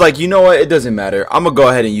 I was like, you know what, it doesn't matter. I'm gonna go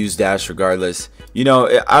ahead and use dash regardless. You know,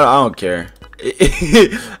 I don't care.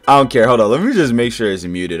 I don't care. Hold on, let me just make sure it's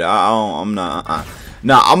muted. I'm not.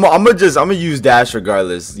 Nah, I'm gonna use dash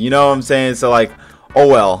regardless. You know what I'm saying? So like, oh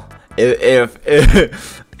well. If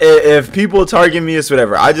if people target me, it's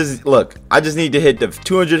whatever. I just need to hit the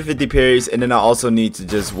 250 parries, and then I also need to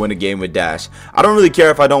just win a game with dash. I don't really care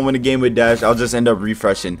if I don't win a game with dash. I'll just end up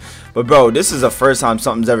refreshing. But bro, this is the first time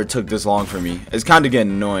something's ever took this long for me. It's kind of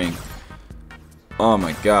getting annoying. Oh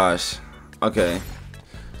my gosh. Okay.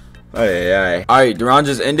 Alright, the round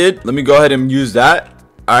just ended. Let me go ahead and use that.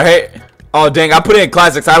 Alright. Oh dang, I put it in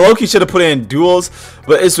classics. I low-key should have put it in duels,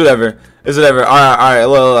 but it's whatever. It's whatever. Alright,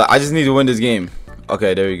 look. I just need to win this game.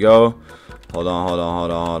 Okay, there we go. Hold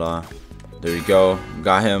on. There we go.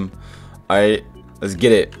 Got him. Alright, let's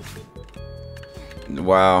get it.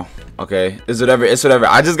 Wow. Okay, it's whatever.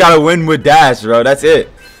 I just gotta win with dash, bro. That's it.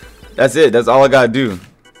 That's all I gotta do.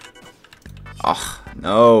 Oh,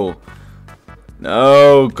 no.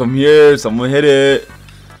 No, come here. Someone hit it.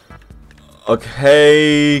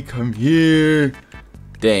 Okay, come here.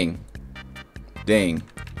 Dang.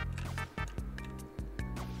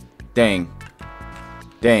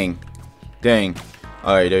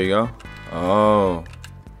 Alright, there you go. Oh.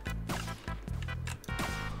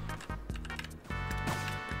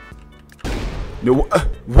 No,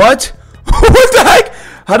 what? What the heck?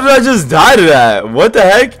 How did I just die to that? What the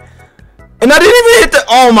heck? And I didn't even hit the...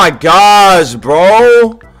 Oh my gosh,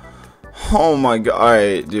 bro. Oh my god.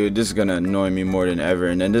 Alright, dude, this is gonna annoy me more than ever.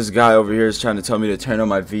 And then this guy over here is trying to tell me to turn on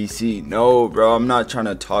my VC. No, bro, I'm not trying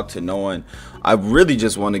to talk to no one. I really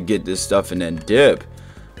just want to get this stuff and then dip.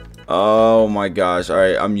 Oh my gosh.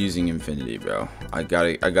 Alright, I'm using infinity, bro. I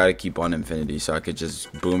gotta keep on infinity so I could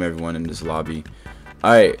just boom everyone in this lobby.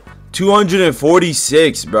 Alright,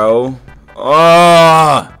 246, bro.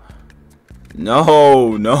 Ah, no.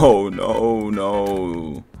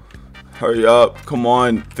 Hurry up. Come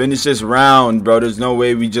on. Finish this round, bro. There's no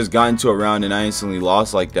way we just got into a round and I instantly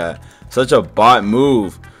lost like that. Such a bot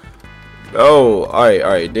move. Oh,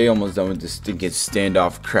 alright. They almost done with this stinking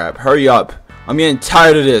standoff crap. Hurry up. I'm getting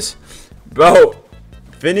tired of this. Bro,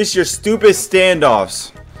 finish your stupid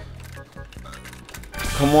standoffs.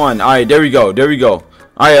 Come on. Alright, there we go.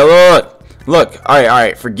 Alright, look.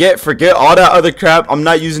 Alright. Forget all that other crap. I'm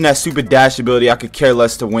not using that stupid dash ability. I could care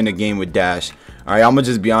less to win a game with dash. Alright, I'm gonna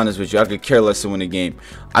just be honest with you. I could care less to win a game.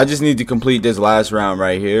 I just need to complete this last round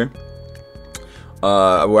right here.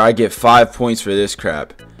 Where I get 5 points for this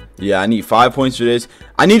crap. Yeah, I need 5 points for this.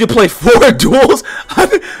 I need to play 4 duels.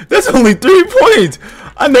 That's only 3 points.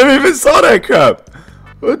 I never even saw that crap.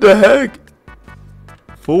 What the heck?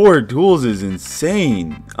 4 duels is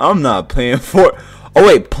insane. I'm not playing 4. Oh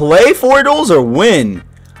wait, play 4 duels or win?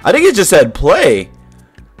 I think it just said play.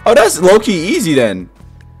 Oh, that's low-key easy then.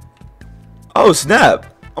 Oh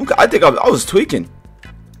snap! I think I was tweaking.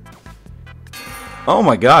 Oh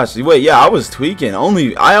my gosh! Wait, yeah, I was tweaking.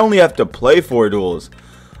 I only have to play 4 duels.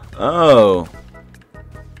 Oh,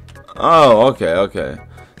 okay.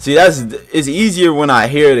 See, it's easier when I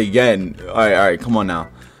hear it again. All right. Come on now.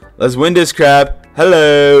 Let's win this crap.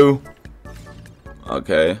 Hello.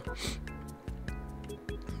 Okay.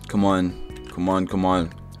 Come on.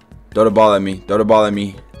 Throw the ball at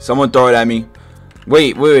me. Someone throw it at me.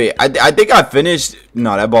 Wait. I think I finished.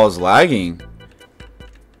 No, that ball's lagging.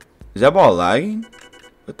 Is that ball lagging?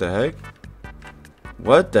 What the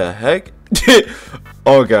heck?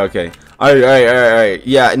 Okay. Alright.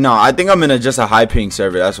 Yeah, no, I think I'm in just a high ping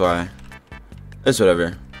server. That's why. It's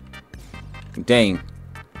whatever. Dang.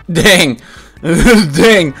 I'm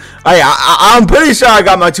pretty sure I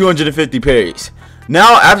got my 250 parries.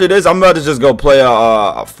 Now, after this, I'm about to just go play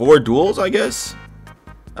 4 duels, I guess.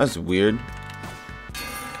 That's weird.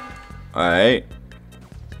 Alright.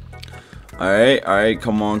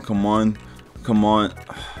 Come on.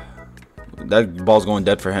 That ball's going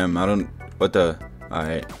dead for him.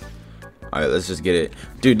 Alright, let's just get it.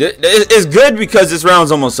 Dude, it's good because this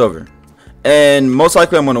round's almost over. And most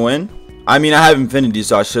likely I'm going to win. I mean, I have infinity,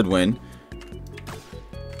 so I should win.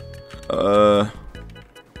 There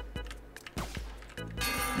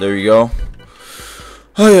we go.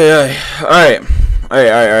 Alright.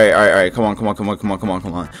 Come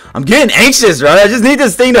on. I'm getting anxious, bro. I just need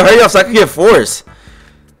this thing to hurry up so I can get force.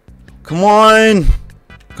 Come on.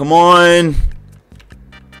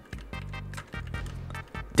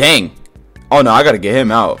 Dang. Oh no, I gotta get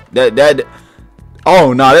him out.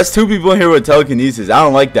 Oh no, that's 2 people in here with telekinesis. I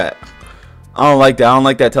don't like that. I don't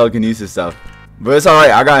like that telekinesis stuff. But it's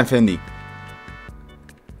alright. I got infinity.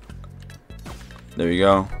 There we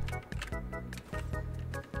go.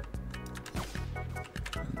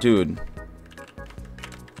 Dude.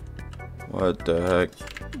 What the heck?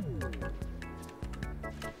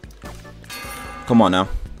 Come on now.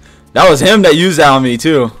 That was him that used that on me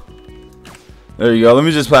too. There you go. Let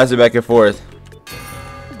me just pass it back and forth.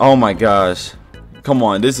 Oh my gosh. Come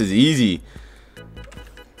on. This is easy.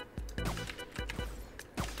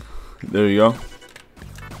 There you go.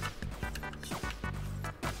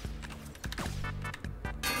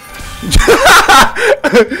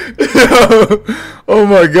 Oh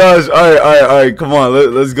my gosh. Alright, come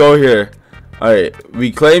on, let's go here. Alright,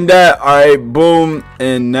 we claimed that. Alright, boom.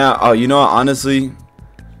 And now, oh, you know what, honestly,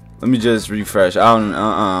 let me just refresh.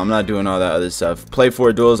 I'm not doing all that other stuff. Play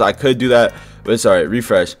 4 duels, I could do that, but it's alright.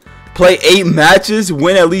 Refresh. Play 8 matches,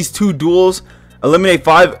 win at least 2 duels, eliminate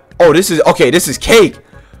 5. Oh, this is okay, this is cake.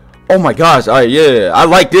 Oh my gosh. Alright, yeah, I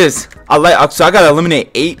like this. So I gotta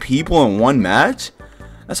eliminate 8 people in 1 match.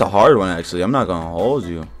 That's a hard one, actually. I'm not gonna hold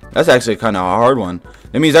you. That's actually kind of a hard one.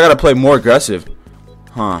 That means I gotta play more aggressive.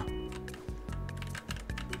 Huh.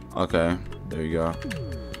 Okay. There you go.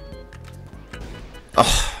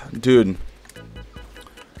 Oh, dude.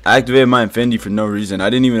 I activated my Infinity for no reason. I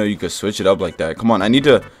didn't even know you could switch it up like that. Come on, I need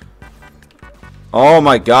to... Oh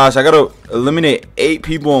my gosh. I gotta eliminate 8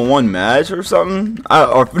 people in 1 match or something?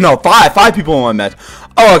 Or no, 5 people in 1 match.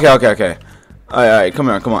 Oh, okay. Alright, come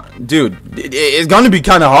on. Dude, it's gonna be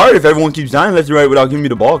kind of hard if everyone keeps dying left and right without giving me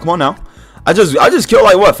the ball. Come on now. I just killed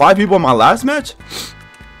like what, 5 people in my last match?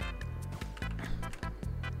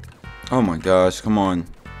 Oh my gosh, come on.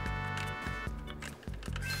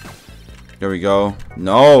 There we go.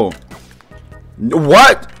 No.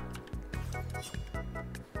 What?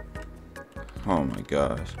 Oh my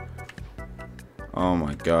gosh. Oh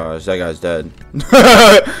my gosh, that guy's dead.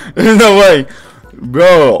 There's no way.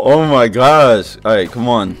 Bro, oh my gosh. Alright, come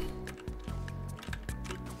on.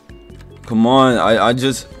 Come on. I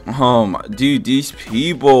just... dude, these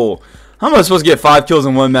people... How am I supposed to get 5 kills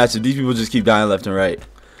in 1 match if these people just keep dying left and right?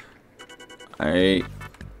 Alright.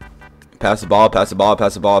 Pass the ball.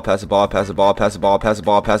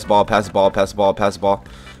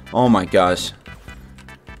 Oh my gosh.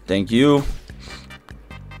 Thank you.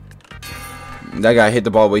 That guy hit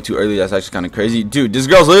the ball way too early. That's actually kind of crazy. Dude, this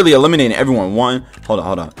girl's literally eliminating everyone. Hold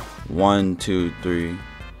on. 1, 2, 3.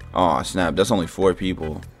 Oh, snap. That's only 4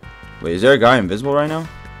 people. Wait, is there a guy invisible right now?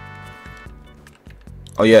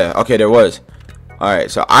 Oh, yeah. Okay, there was. Alright,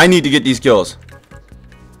 so I need to get these kills.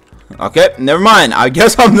 Okay, never mind. I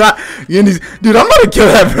guess I'm not getting these. Dude, I'm gonna kill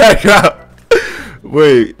that background.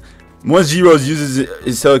 Wait. Once G-Rose uses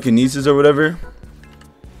his telekinesis or whatever.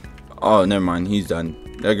 Oh, never mind. He's done.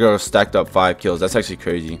 That girl stacked up 5 kills. That's actually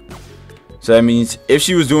crazy. So that means if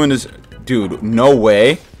she was doing this, dude, no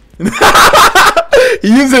way. He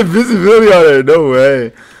used invisibility on her. No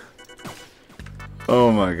way.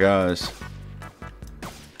 Oh my gosh.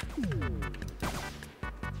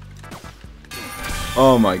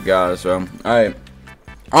 Oh my gosh, bro. Alright.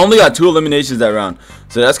 I only got 2 eliminations that round.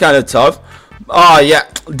 So that's kind of tough. Oh yeah.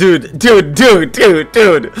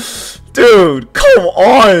 Dude, come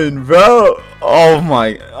on, bro. Oh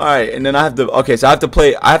my. Alright, and then I have to, okay, so I have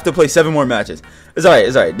to play 7 more matches. It's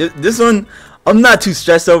alright. This one, I'm not too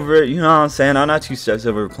stressed over it, you know what I'm saying? I'm not too stressed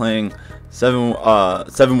over playing 7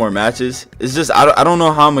 more matches. It's just I don't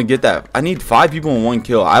know how I'm gonna get that. I need 5 people in 1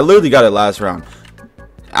 kill. I literally got it last round.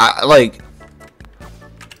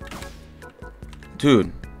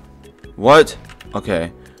 Dude. What?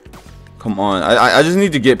 Okay. Come on. I just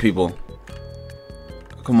need to get people.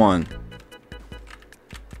 Come on.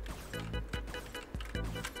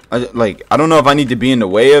 I don't know if I need to be in the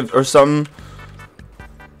way of or something.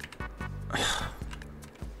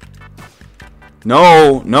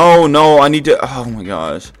 No, I need to. Oh my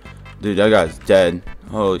gosh, dude, that guy's dead.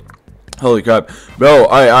 Holy crap, bro. All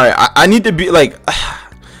right. I need to be like,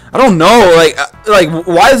 I don't know, like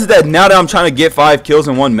why is it that now that I'm trying to get 5 kills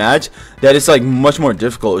in 1 match that it's like much more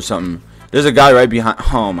difficult or something? There's a guy right behind.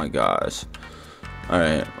 Oh my gosh. All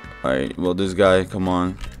right. Well, this guy, come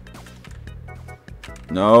on.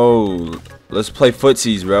 No, let's play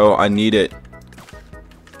footsies, bro. I need it.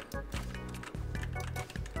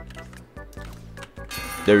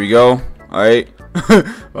 There we go. Alright.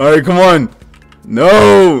 Alright, come on.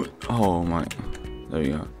 No. Oh my. There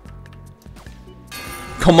you go.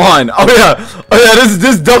 Come on. Oh yeah.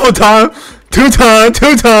 This double time. 2 time.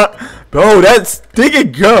 Bro, that's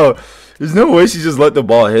stinking girl. There's no way she just let the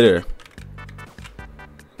ball hit her.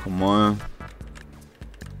 Come on.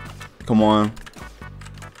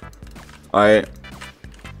 Alright.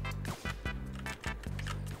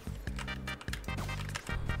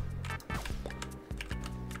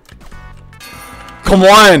 Come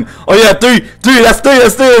on. Oh yeah, 3. That's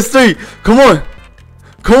 3. Come on.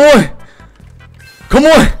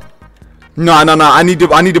 No. I need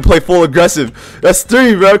to play full aggressive. That's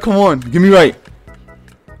 3, bro. Come on. Give me right.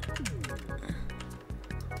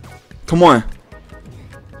 Come on.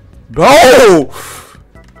 Bro.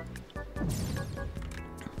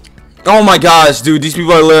 Oh my gosh, dude. These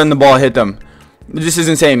people are letting the ball hit them. This is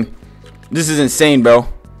insane. This is insane, bro.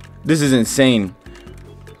 This is insane.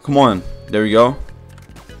 Come on. There we go.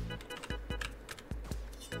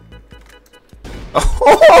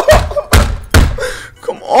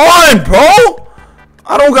 Come on, bro.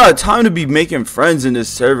 I don't got time to be making friends in this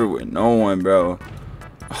server with no one, bro.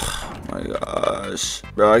 Oh my gosh,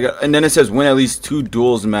 bro. And then it says win at least 2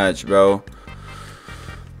 duels match, bro.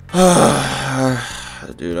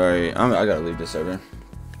 Dude, all right. I gotta leave this server.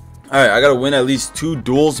 All right, I gotta win at least 2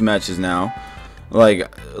 duels matches now. Like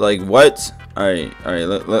what? All right.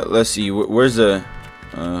 Let's see. Where's the?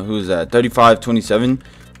 Who's that? 35-27,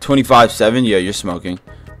 25-7. Yeah, you're smoking.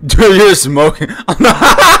 Dude, you're smoking.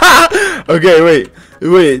 Okay, wait.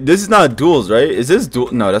 This is not duels, right? Is this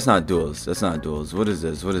duel? No, that's not duels. That's not duels. What is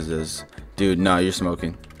this? What is this? Dude, nah, you're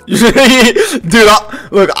smoking. Dude,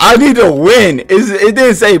 look, I need to win. It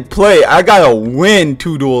didn't say play. I gotta win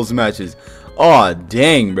 2 duels matches. Oh,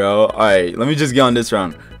 dang, bro. All right, let me just get on this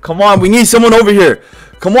round. Come on, we need someone over here.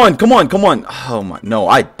 Come on. Oh my, no,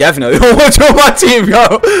 I definitely don't want you on my team,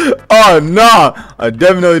 bro. Oh no, I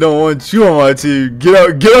definitely don't want you on my team. Get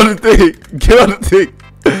on the thing.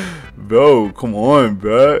 Bro, come on,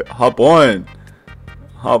 bro. Hop on,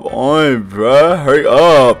 bro. Hurry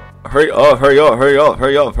up.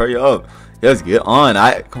 Let's get on.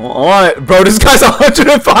 Come on, bro. This guy's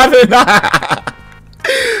 105 and 9.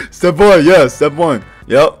 Step 1, yes. Step 1.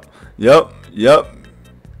 Yep.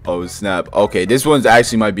 Oh snap. Okay, this one's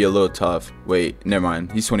actually might be a little tough. Wait, never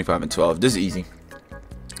mind. He's 25 and 12. This is easy.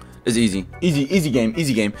 It's easy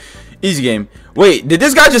game. Wait, did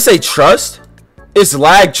this guy just say trust? It's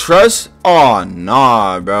lag trust? Oh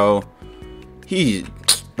nah, bro.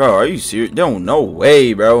 Bro, are you serious? No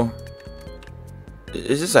way, bro.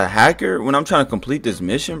 Is this a hacker when I'm trying to complete this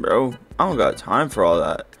mission, bro? I don't got time for all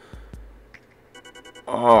that.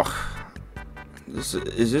 Oh, is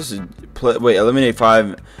this a play? Wait, eliminate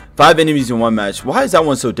five enemies in 1 match. Why is that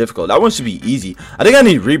one so difficult? That one should be easy. I think I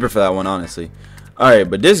need Reaper for that one, honestly. All right,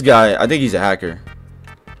 but this guy, I think he's a hacker.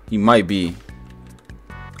 He might be.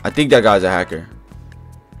 I think that guy's a hacker.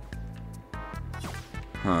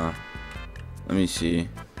 Huh. Let me see.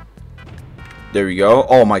 There we go.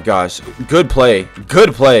 Oh my gosh. Good play.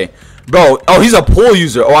 Bro, oh, he's a pool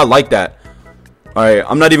user. Oh, I like that. All right,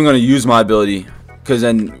 I'm not even going to use my ability cuz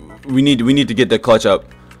then we need to get the clutch up.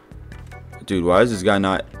 Dude, why is this guy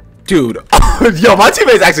not? Dude. Yo, my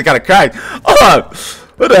teammate's actually kind of cracked. Hold on.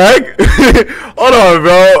 What the heck? Hold on,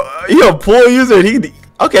 bro. He a pool user.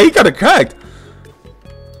 Okay, he kind of cracked.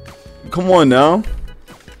 Come on now.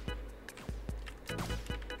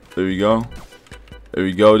 There we go.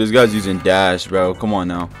 This guy's using dash, bro. Come on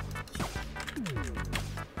now.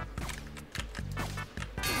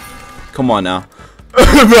 Come on now. Bro,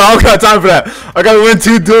 I don't got time for that. I gotta win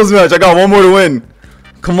 2 duels match. I got 1 more to win.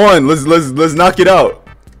 Come on, let's knock it out.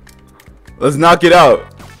 Let's knock it out.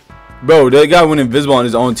 Bro, that guy went invisible on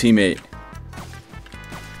his own teammate.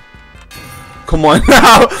 Come on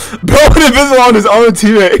now. Bro went invisible on his own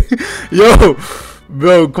teammate. Yo,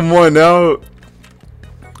 bro, come on now.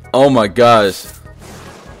 Oh my gosh.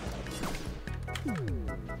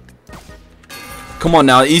 Come on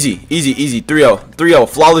now, easy. 3-0,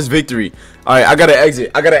 flawless victory. All right, I gotta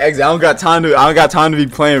exit. I don't got time to be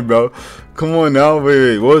playing, bro. Come on now.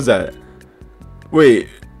 Wait, what was that? Wait,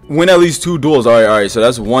 win at least 2 duels. All right. So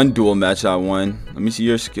that's 1 duel match I won. Let me see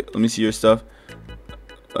your stuff. Let me see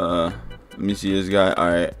this guy. All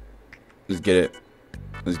right, let's get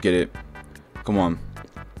it. Come on,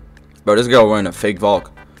 bro. This girl wearing a fake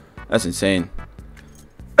Valk. That's insane.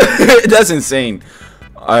 That's insane.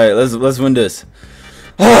 All right, let's win this.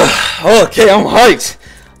 Okay, I'm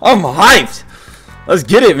hyped. Let's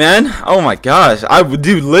get it, man. Oh my gosh.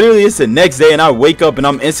 Dude, literally it's the next day and I wake up and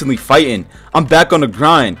I'm instantly fighting. I'm back on the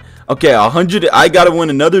grind. Okay, 100. I gotta win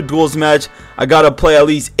another duels match. I gotta play at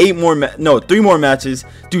least 3 more matches.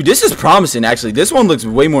 Dude, this is promising actually. This one looks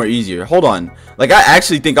way more easier. Hold on. Like, I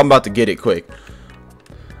actually think I'm about to get it quick.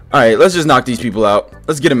 Alright, let's just knock these people out.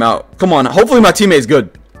 Let's get them out. Come on. Hopefully my teammate's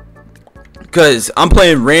good. Cause I'm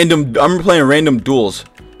playing random duels.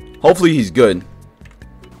 Hopefully he's good.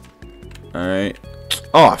 Alright.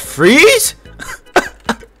 Oh, freeze?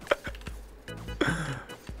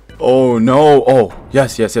 Oh no. Oh,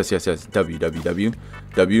 yes. W.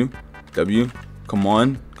 Come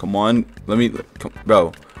on.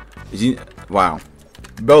 Bro. Is he? Wow.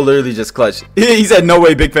 Bro literally just clutched. He said no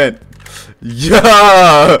way, big fan.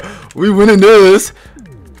 Yeah, we winning this.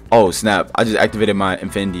 Oh snap, I just activated my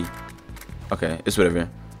infinity. Okay, it's whatever.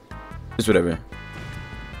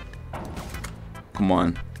 Come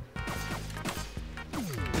on.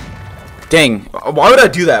 Dang, why would I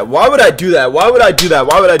do that?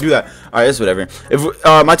 Alright, it's whatever. If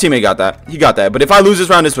my teammate got that, he got that. But if I lose this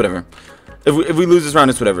round, it's whatever. If we lose this round,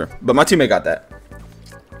 it's whatever. But my teammate got that.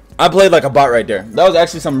 I played like a bot right there. That was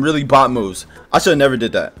actually some really bot moves. I should have never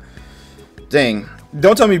did that. Dang.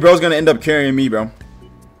 Don't tell me bro's gonna end up carrying me, bro.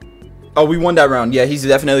 Oh, we won that round. Yeah, he's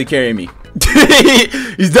definitely carrying me.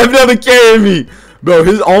 He's definitely carrying me. Bro,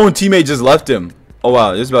 his own teammate just left him. Oh,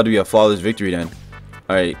 wow. This is about to be a flawless victory then.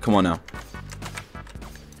 Alright, come on now.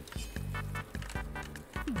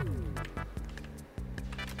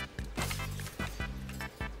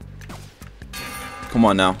 Come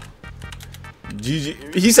on now.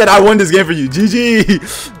 GG. He said I won this game for you.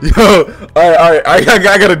 GG. Yo. Alright.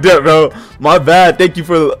 I got a dip, bro. My bad. Thank you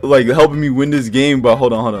for like helping me win this game. But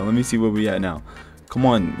hold on. Let me see where we at now. Come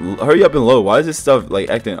on. Hurry up and load. Why is this stuff like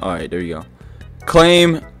acting? Alright, there you go.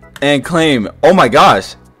 Claim and claim. Oh my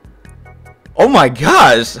gosh. Oh my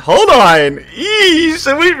gosh. Hold on.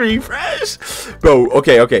 Should we refresh? Bro,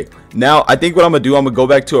 okay. Now I think what I'm gonna do, I'm gonna go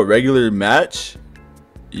back to a regular match.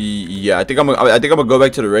 Yeah, I think I'm gonna go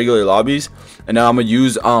back to the regular lobbies, and now I'm gonna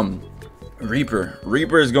use Reaper.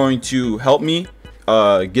 Reaper is going to help me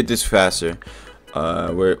get this faster.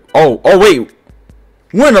 Where? Oh wait,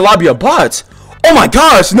 we're in the lobby of bots. Oh my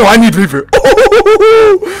gosh, no, I need Reaper.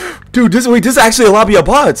 Dude, this is actually a lobby of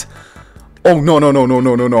bots. Oh no,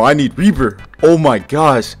 I need Reaper. Oh my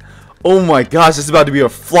gosh, this is about to be a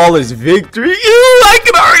flawless victory. Ew, I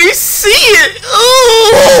can already see it.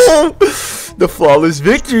 Oh. The flawless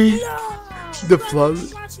victory. The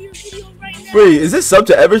flawless. Wait, is this sub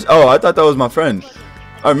to Evers? Oh, I thought that was my friend.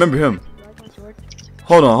 I remember him.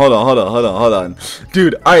 Hold on.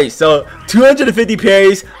 Dude, alright, so 250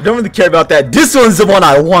 parries. Don't really care about that. This one's the one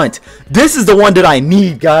I want. This is the one that I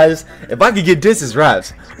need, guys. If I could get this as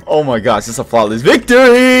raps. Oh my gosh, it's a flawless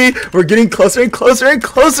victory. We're getting closer and closer and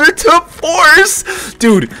closer to force.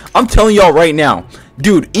 Dude, I'm telling y'all right now.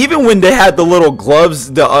 Dude, even when they had the little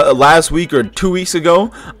gloves the last week or 2 weeks ago,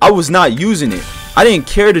 I was not using it. I didn't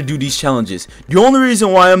care to do these challenges. The only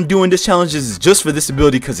reason why I'm doing this challenges is just for this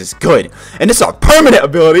ability because it's good. And it's a permanent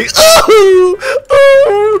ability. Ooh,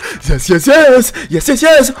 ooh. Yes.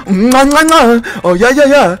 Mwah, mwah, mwah. Oh,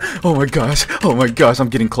 yeah. Oh my gosh. I'm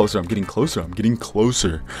getting closer.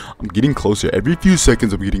 Every few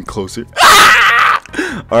seconds, I'm getting closer.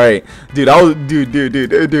 All right, dude.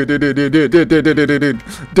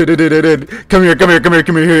 Come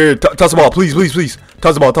here. Toss the ball, please.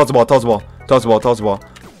 Toss the ball.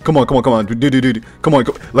 Come on, dude. Come on,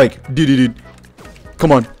 dude.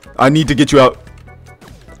 Come on. I need to get you out.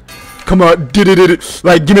 Come on, dude.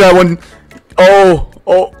 Like, give me that one.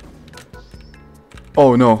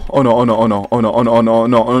 Oh no.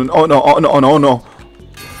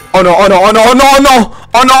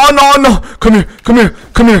 Come here.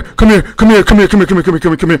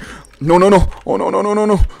 No.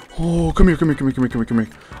 Oh, come here.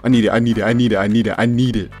 I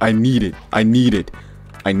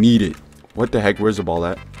need it. What the heck? Where's the ball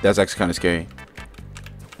at? That's actually kind of scary.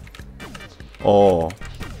 Oh.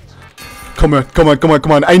 Come on.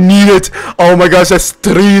 I need it. Oh my gosh, that's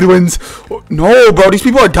 3 wins. No, bro. These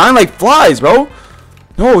people are dying like flies, bro.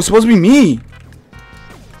 No, it's supposed to be me.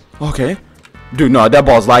 Okay. Dude, no, that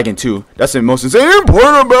ball's lagging too. That's the most insane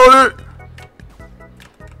part about it.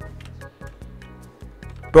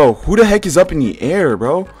 Bro, who the heck is up in the air,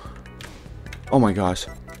 bro? Oh my gosh.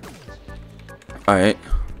 Alright.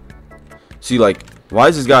 See, like, why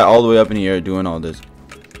is this guy all the way up in the air doing all this?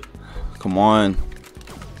 Come on.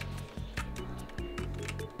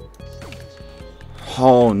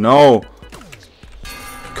 Oh no.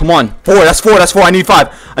 Come on. 4. That's 4. I need 5.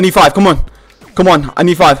 Come on. I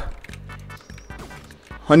need 5.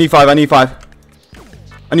 I need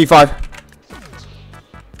 5.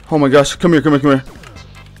 Oh my gosh. Come here.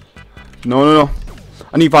 No.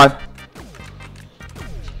 I need 5.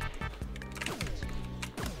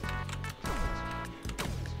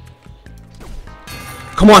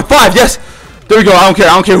 Come on, 5. Yes. There we go. I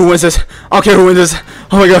don't care who wins this. Oh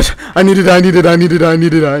my gosh. I need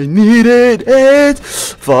it.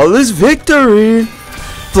 Flawless victory.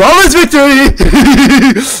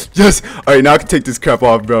 Yes. All right, now I can take this crap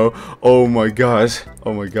off, bro. Oh my gosh.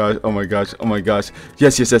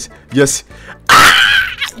 Yes.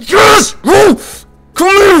 Yes! Woo!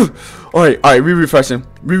 Come here! Alright, refreshing.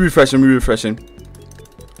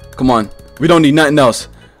 Come on. We don't need nothing else.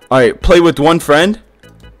 Alright, play with one friend.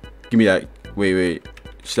 Give me that. Wait.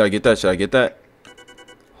 Should I get that?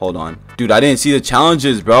 Hold on. Dude, I didn't see the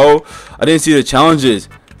challenges, bro.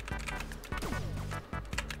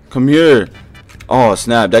 Come here. Oh,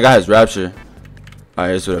 snap. That guy has rapture.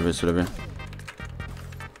 Alright, it's whatever.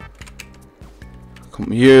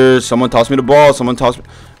 Come here. Someone toss me the ball. Someone toss me.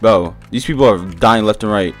 Bro, these people are dying left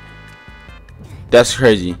and right. That's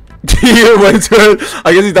crazy.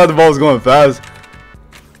 I guess he thought the ball was going fast.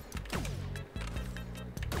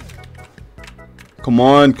 Come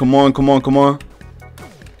on, come on, come on, come on.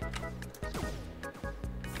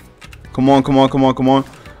 Come on, come on, come on, come on.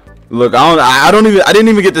 Look, I didn't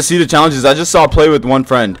even get to see the challenges. I just saw play with one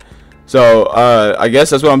friend. So, I guess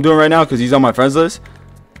that's what I'm doing right now because he's on my friends list.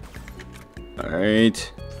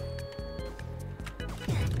 Alright.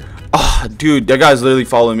 Oh, dude, that guy's literally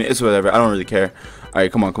following me. It's whatever. I don't really care.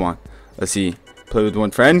 Alright, come on, come on. Let's see. Play with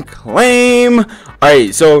one friend. Claim.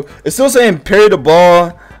 Alright, so it's still saying parry the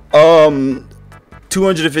ball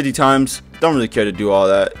 250 times. Don't really care to do all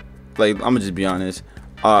that. Like, I'm gonna just be honest.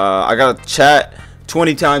 I gotta chat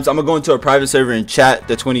 20 times. I'm gonna go into a private server and chat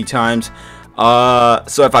the 20 times.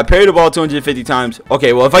 So if I parry the ball 250 times,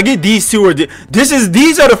 okay, well if I get these two, or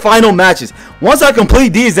these are the final matches. Once I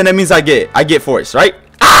complete these, then that means I get forced, right?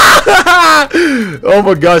 Oh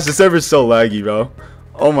my gosh, the server's so laggy, bro.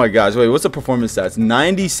 Oh my gosh, wait, what's the performance stats?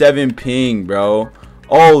 97 ping, bro.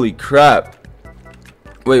 Holy crap.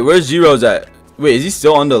 Wait, where's Zero's at? Wait, is he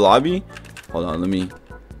still on the lobby? Hold on, let me.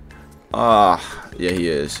 Yeah, he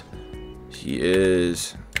is. He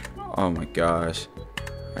is. Oh my gosh.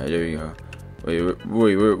 Alright, there you go.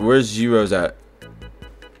 Wait, where's Zero's at?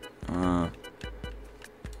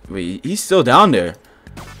 Wait, he's still down there.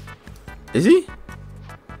 Is he?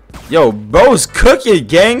 Yo, bro's cooking,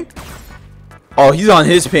 gang. Oh, he's on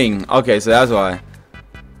his ping. Okay, so that's why.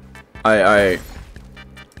 Alright.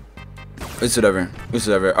 It's whatever. It's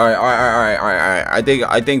whatever. Alright.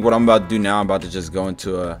 I think what I'm about to do now, I'm about to just go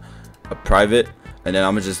into a private, and then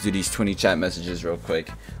I'm gonna just do these 20 chat messages real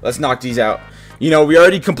quick. Let's knock these out. You know, we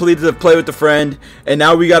already completed the play with the friend, and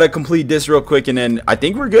now we gotta complete this real quick, and then I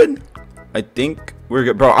think we're good. I think we're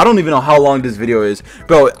good, bro. I don't even know how long this video is,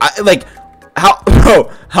 bro.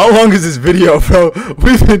 How long is this video, bro?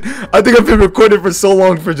 I think I've been recording for so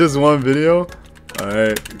long for just one video. All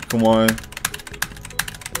right, come on.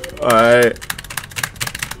 All right.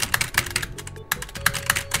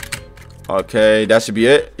 Okay, that should be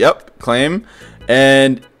it. Yep, claim.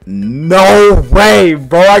 And no way,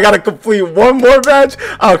 bro. I gotta complete one more match.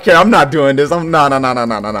 Okay, I'm not doing this.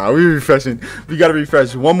 No. We refreshing. We gotta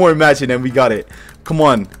refresh. One more match and then we got it. Come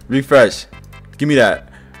on, refresh. Give me that.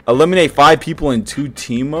 Eliminate 5 people in 2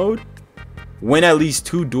 team mode. Win at least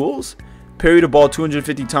 2 duels. Parry the ball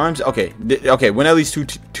 250 times. Okay, okay. Win at least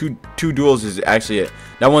two duels is actually it.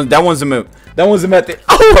 That one's the method.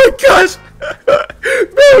 Oh my gosh.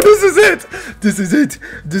 Bro, this is it.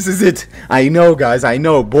 This is it. I know, guys. I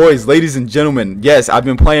know. Boys, ladies and gentlemen. Yes, I've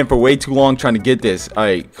been playing for way too long trying to get this. All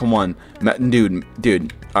right, come on. Dude.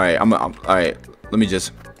 All right, all right. Let me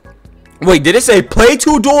just. Wait, did it say play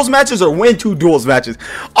 2 duels matches or win 2 duels matches?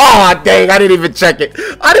 Oh, dang. I didn't even check it.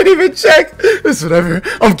 I didn't even check. It's whatever.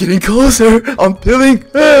 I'm getting closer. I'm feeling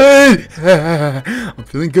good. I'm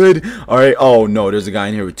feeling good. All right. Oh, no. There's a guy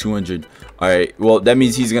in here with 200. All right. Well, that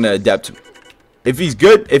means he's going to adapt. If he's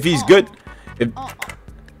good, if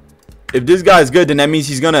this guy's good, then that means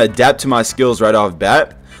he's going to adapt to my skills right off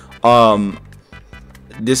bat.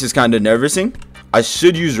 This is kind of nervousing. I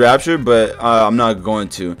should use Rapture, but I'm not going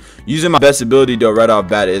to. Using my best ability though right off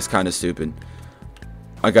bat is kind of stupid.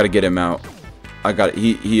 I gotta get him out.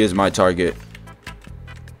 He is my target.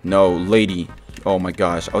 No, lady. Oh my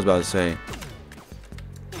gosh, I was about to say.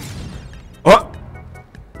 Oh,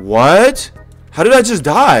 what? How did I just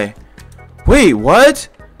die? Wait, what?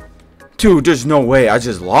 Dude, there's no way I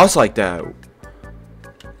just lost like that.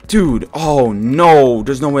 Dude, oh no,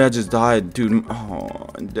 there's no way I just died, dude. Oh,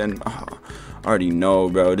 and then. I already know,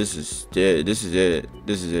 bro. This is it. This is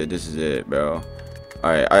it, bro.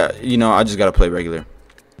 All right, I just gotta play regular.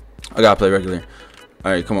 I gotta play regular.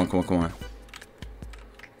 All right, come on.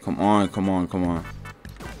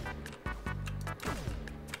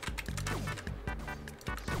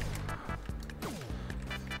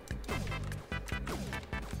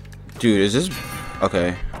 Dude, is this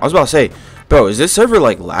okay? I was about to say, bro, is this server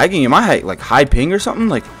like lagging? Am I like high ping or something?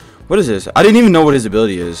 Like, what is this? I didn't even know what his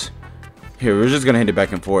ability is. Here, we're just gonna hit it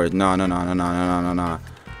back and forth. No, bro,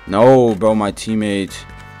 my teammate.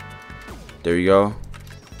 There you go.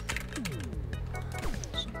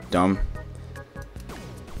 Dumb.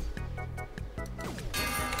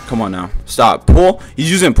 Come on now. Stop. Pull. He's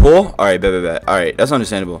using pull. All right, bet. All right, that's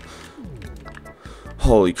understandable.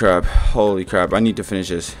 Holy crap. I need to finish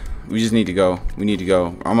this. We just need to go.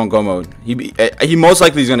 I'm on go mode. He most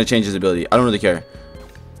likely is gonna change his ability. I don't really care.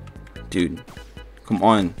 Dude, come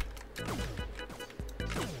on.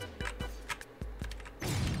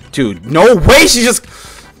 Dude, no way. She's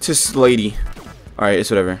just lady. Alright,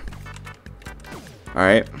 it's whatever.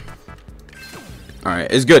 Alright.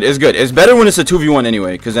 Alright, it's good. It's good. It's better when it's a 2v1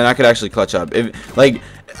 anyway, because then I could actually clutch up. If like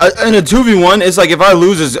in a 2v1, it's like if I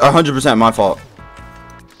lose, it's 100% my fault.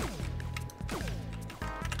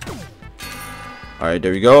 Alright,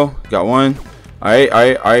 there we go. Got one.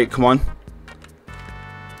 Alright, come on.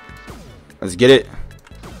 Let's get it.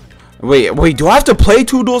 Wait, do I have to play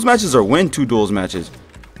 2 duels matches or win 2 duels matches?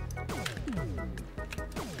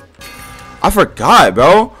 I forgot,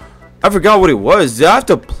 bro. I forgot what it was. Did I have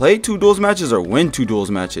to play 2 duels matches or win 2 duels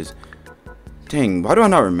matches? Dang, why do I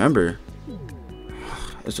not remember?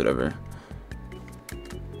 It's whatever.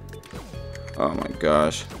 Oh my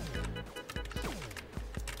gosh.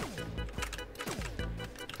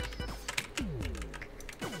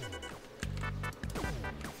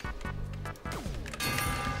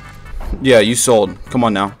 Yeah, you sold. Come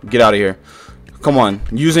on now. Get out of here. Come on.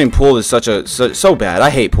 Using pool is so bad.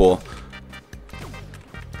 I hate pool.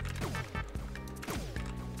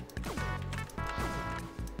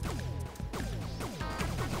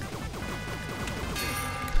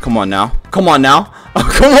 Come on now. Come on now. Oh,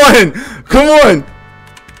 come on. Come on.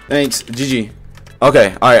 Thanks. GG.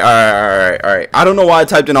 Okay. Alright. I don't know why I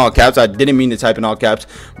typed in all caps. I didn't mean to type in all caps,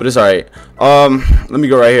 but it's alright. Let me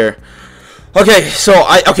go right here. Okay, so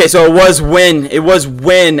it was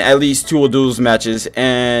win at least 2 duels matches,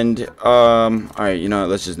 and alright, you know what,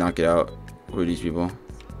 let's just knock it out. Who are these people?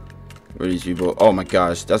 Who are these people? Oh my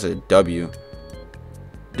gosh, that's a W.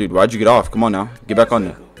 Dude, why'd you get off? Come on now. Get back on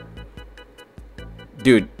there.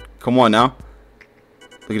 Dude, come on now.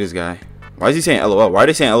 Look at this guy. Why is he saying LOL? Why are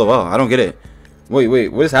they saying LOL? I don't get it. Wait,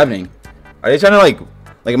 what is happening? Are they trying to like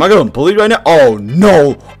am I getting bullied right now? Oh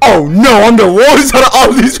no, I'm the worst out of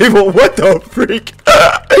all these people. What the freak?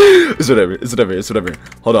 It's whatever.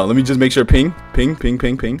 Hold on, let me just make sure. Ping.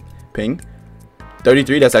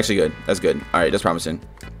 33, that's actually good. That's good. Alright, that's promising.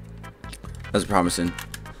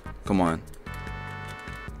 Come on.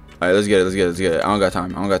 Alright, let's get it. I don't got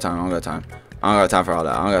time. I don't got time for all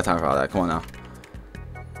that. Come on now.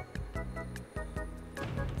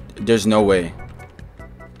 There's no way.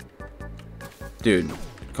 Dude,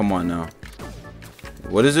 come on now.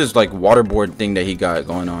 What is this like waterboard thing that he got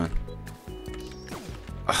going on?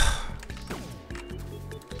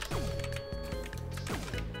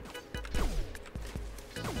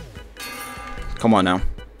 Come on now.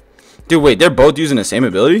 Dude, wait, they're both using the same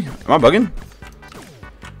ability? Am I bugging?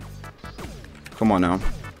 Come on now.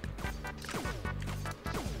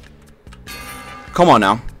 Come on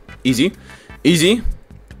now. Easy.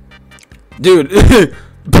 Dude.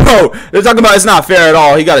 Bro, they're talking about it's not fair at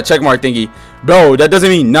all. He got a checkmark thingy. Bro, that doesn't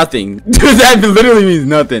mean nothing. That literally means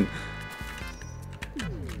nothing.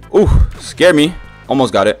 Ooh, scared me.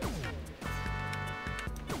 Almost got it.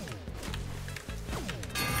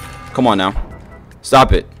 Come on now.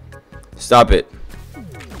 Stop it.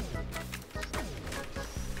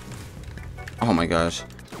 Oh my gosh.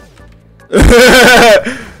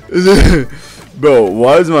 Bro,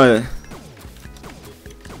 why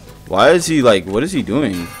is he like, what is he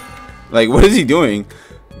doing? Like, what is he doing?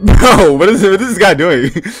 Bro, what is this guy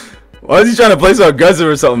doing? Why is he trying to play so aggressive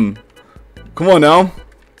or something? Come on now.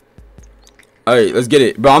 Alright, let's get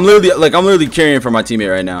it. Bro, I'm literally carrying for my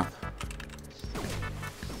teammate right now.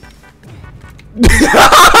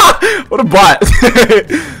 What a bot.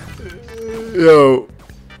 Yo.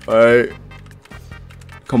 Alright.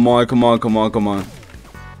 Come on.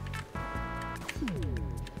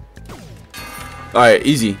 Alright,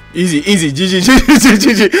 easy.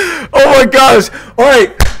 GG. Oh my gosh.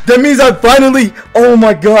 Alright, that means I finally, oh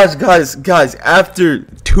my gosh, guys, after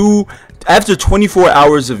 24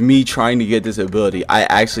 hours of me trying to get this ability, I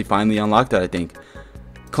actually finally unlocked it, I think.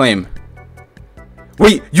 Claim.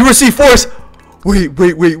 Wait, you receive force. Wait.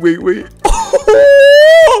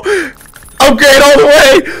 Upgrade all the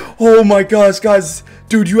way. Oh my gosh, guys.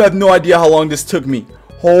 Dude, you have no idea how long this took me.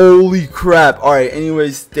 Holy crap. Alright,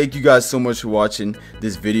 anyways, thank you guys so much for watching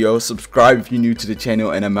this video. Subscribe if you're new to the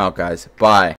channel, and I'm out, guys. Bye.